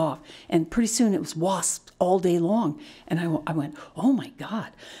they take off. And pretty soon it was wasps all day long. And I went, oh my God.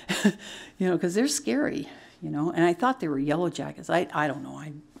 You know, because they're scary, you know. And I thought they were yellow jackets. I don't know.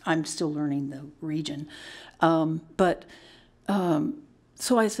 I'm still learning the region. So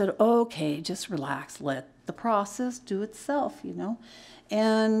I said, okay, just relax, let the process do itself, you know.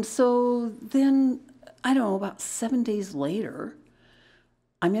 And so then, I don't know, about 7 days later,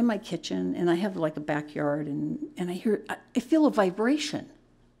 I'm in my kitchen and I have like a backyard and I feel a vibration.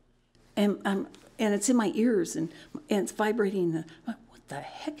 And it's in my ears and it's vibrating. I'm like, what the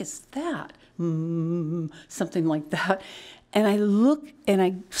heck is that? Something like that. And I look and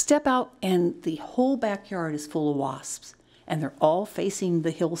I step out and the whole backyard is full of wasps. And they're all facing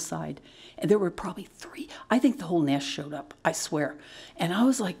the hillside. And there were probably 3. I think the whole nest showed up, I swear. And I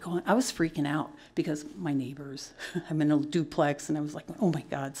was like I was freaking out because my neighbors, I'm in a duplex, and I was like, oh my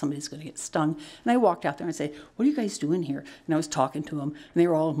God, somebody's going to get stung. And I walked out there and I said, what are you guys doing here? And I was talking to them, and they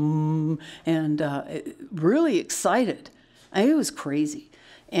were all, really excited. It was crazy.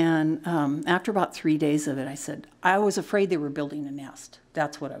 And after about 3 days of it, I said, I was afraid they were building a nest.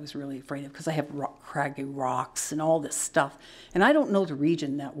 That's what I was really afraid of, because I have craggy rocks and all this stuff. And I don't know the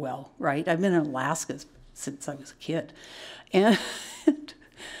region that well, right? I've been in Alaska since I was a kid. And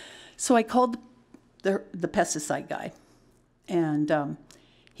so I called the pesticide guy. And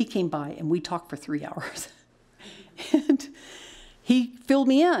he came by, and we talked for 3 hours. And he filled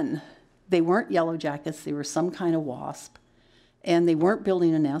me in. They weren't yellow jackets. They were some kind of wasp. And they weren't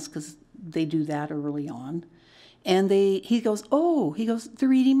building a nest, because they do that early on. And he goes,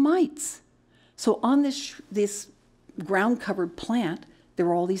 they're eating mites. So on this ground-covered plant, there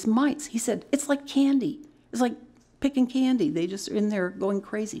were all these mites. He said, it's like candy. It's like picking candy. They just are in there going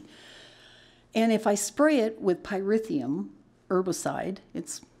crazy. And if I spray it with pyrethrum herbicide,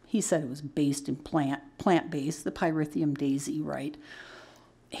 he said it was based in plant-based, the pyrethrum daisy, right?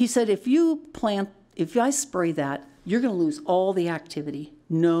 He said, if I spray that, you're going to lose all the activity,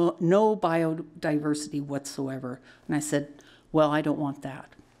 no biodiversity whatsoever. And I said, well, I don't want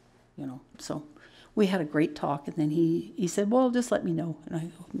that, So we had a great talk, and then he said, well, just let me know. And I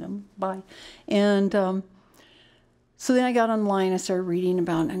go, no, bye. And so then I got online, I started reading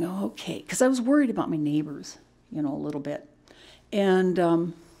about it, and I go, okay, because I was worried about my neighbors, a little bit.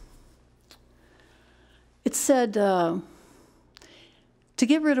 And it said, to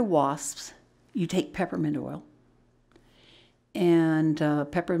get rid of wasps, you take peppermint oil and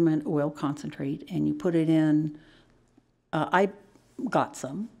peppermint oil concentrate, and you put it in. I got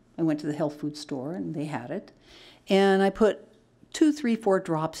some. I went to the health food store, and they had it. And I put 2, 3, 4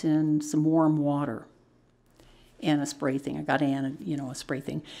 drops in some warm water and a spray thing. I got a spray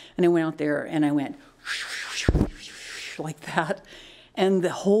thing. And I went out there, and I went like that. And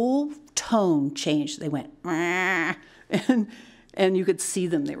the whole tone changed. They went, and you could see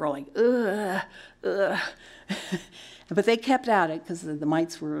them. They were like, ugh, ugh. But they kept at it, because the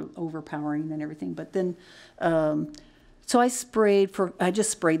mites were overpowering and everything. But then, so I just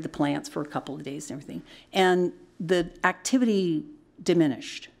sprayed the plants for a couple of days and everything. And the activity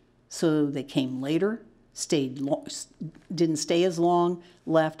diminished. So they came later, didn't stay as long,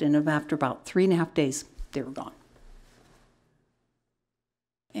 left, and after about 3.5 days, they were gone.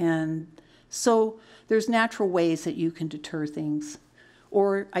 And so there's natural ways that you can deter things.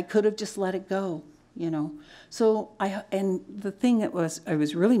 Or I could have just let it go. So and the thing that I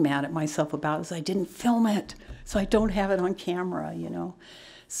was really mad at myself about is I didn't film it, so I don't have it on camera,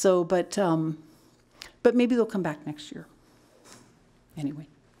 So, but maybe they'll come back next year. Anyway,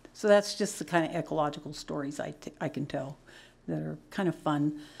 so that's just the kind of ecological stories I can tell that are kind of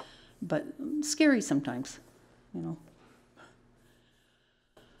fun, but scary sometimes,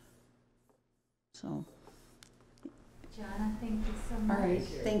 So. Jannah, thank you so much. All right.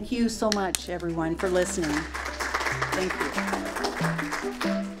 Thank you so much, everyone, for listening. Thank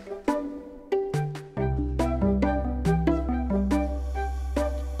you.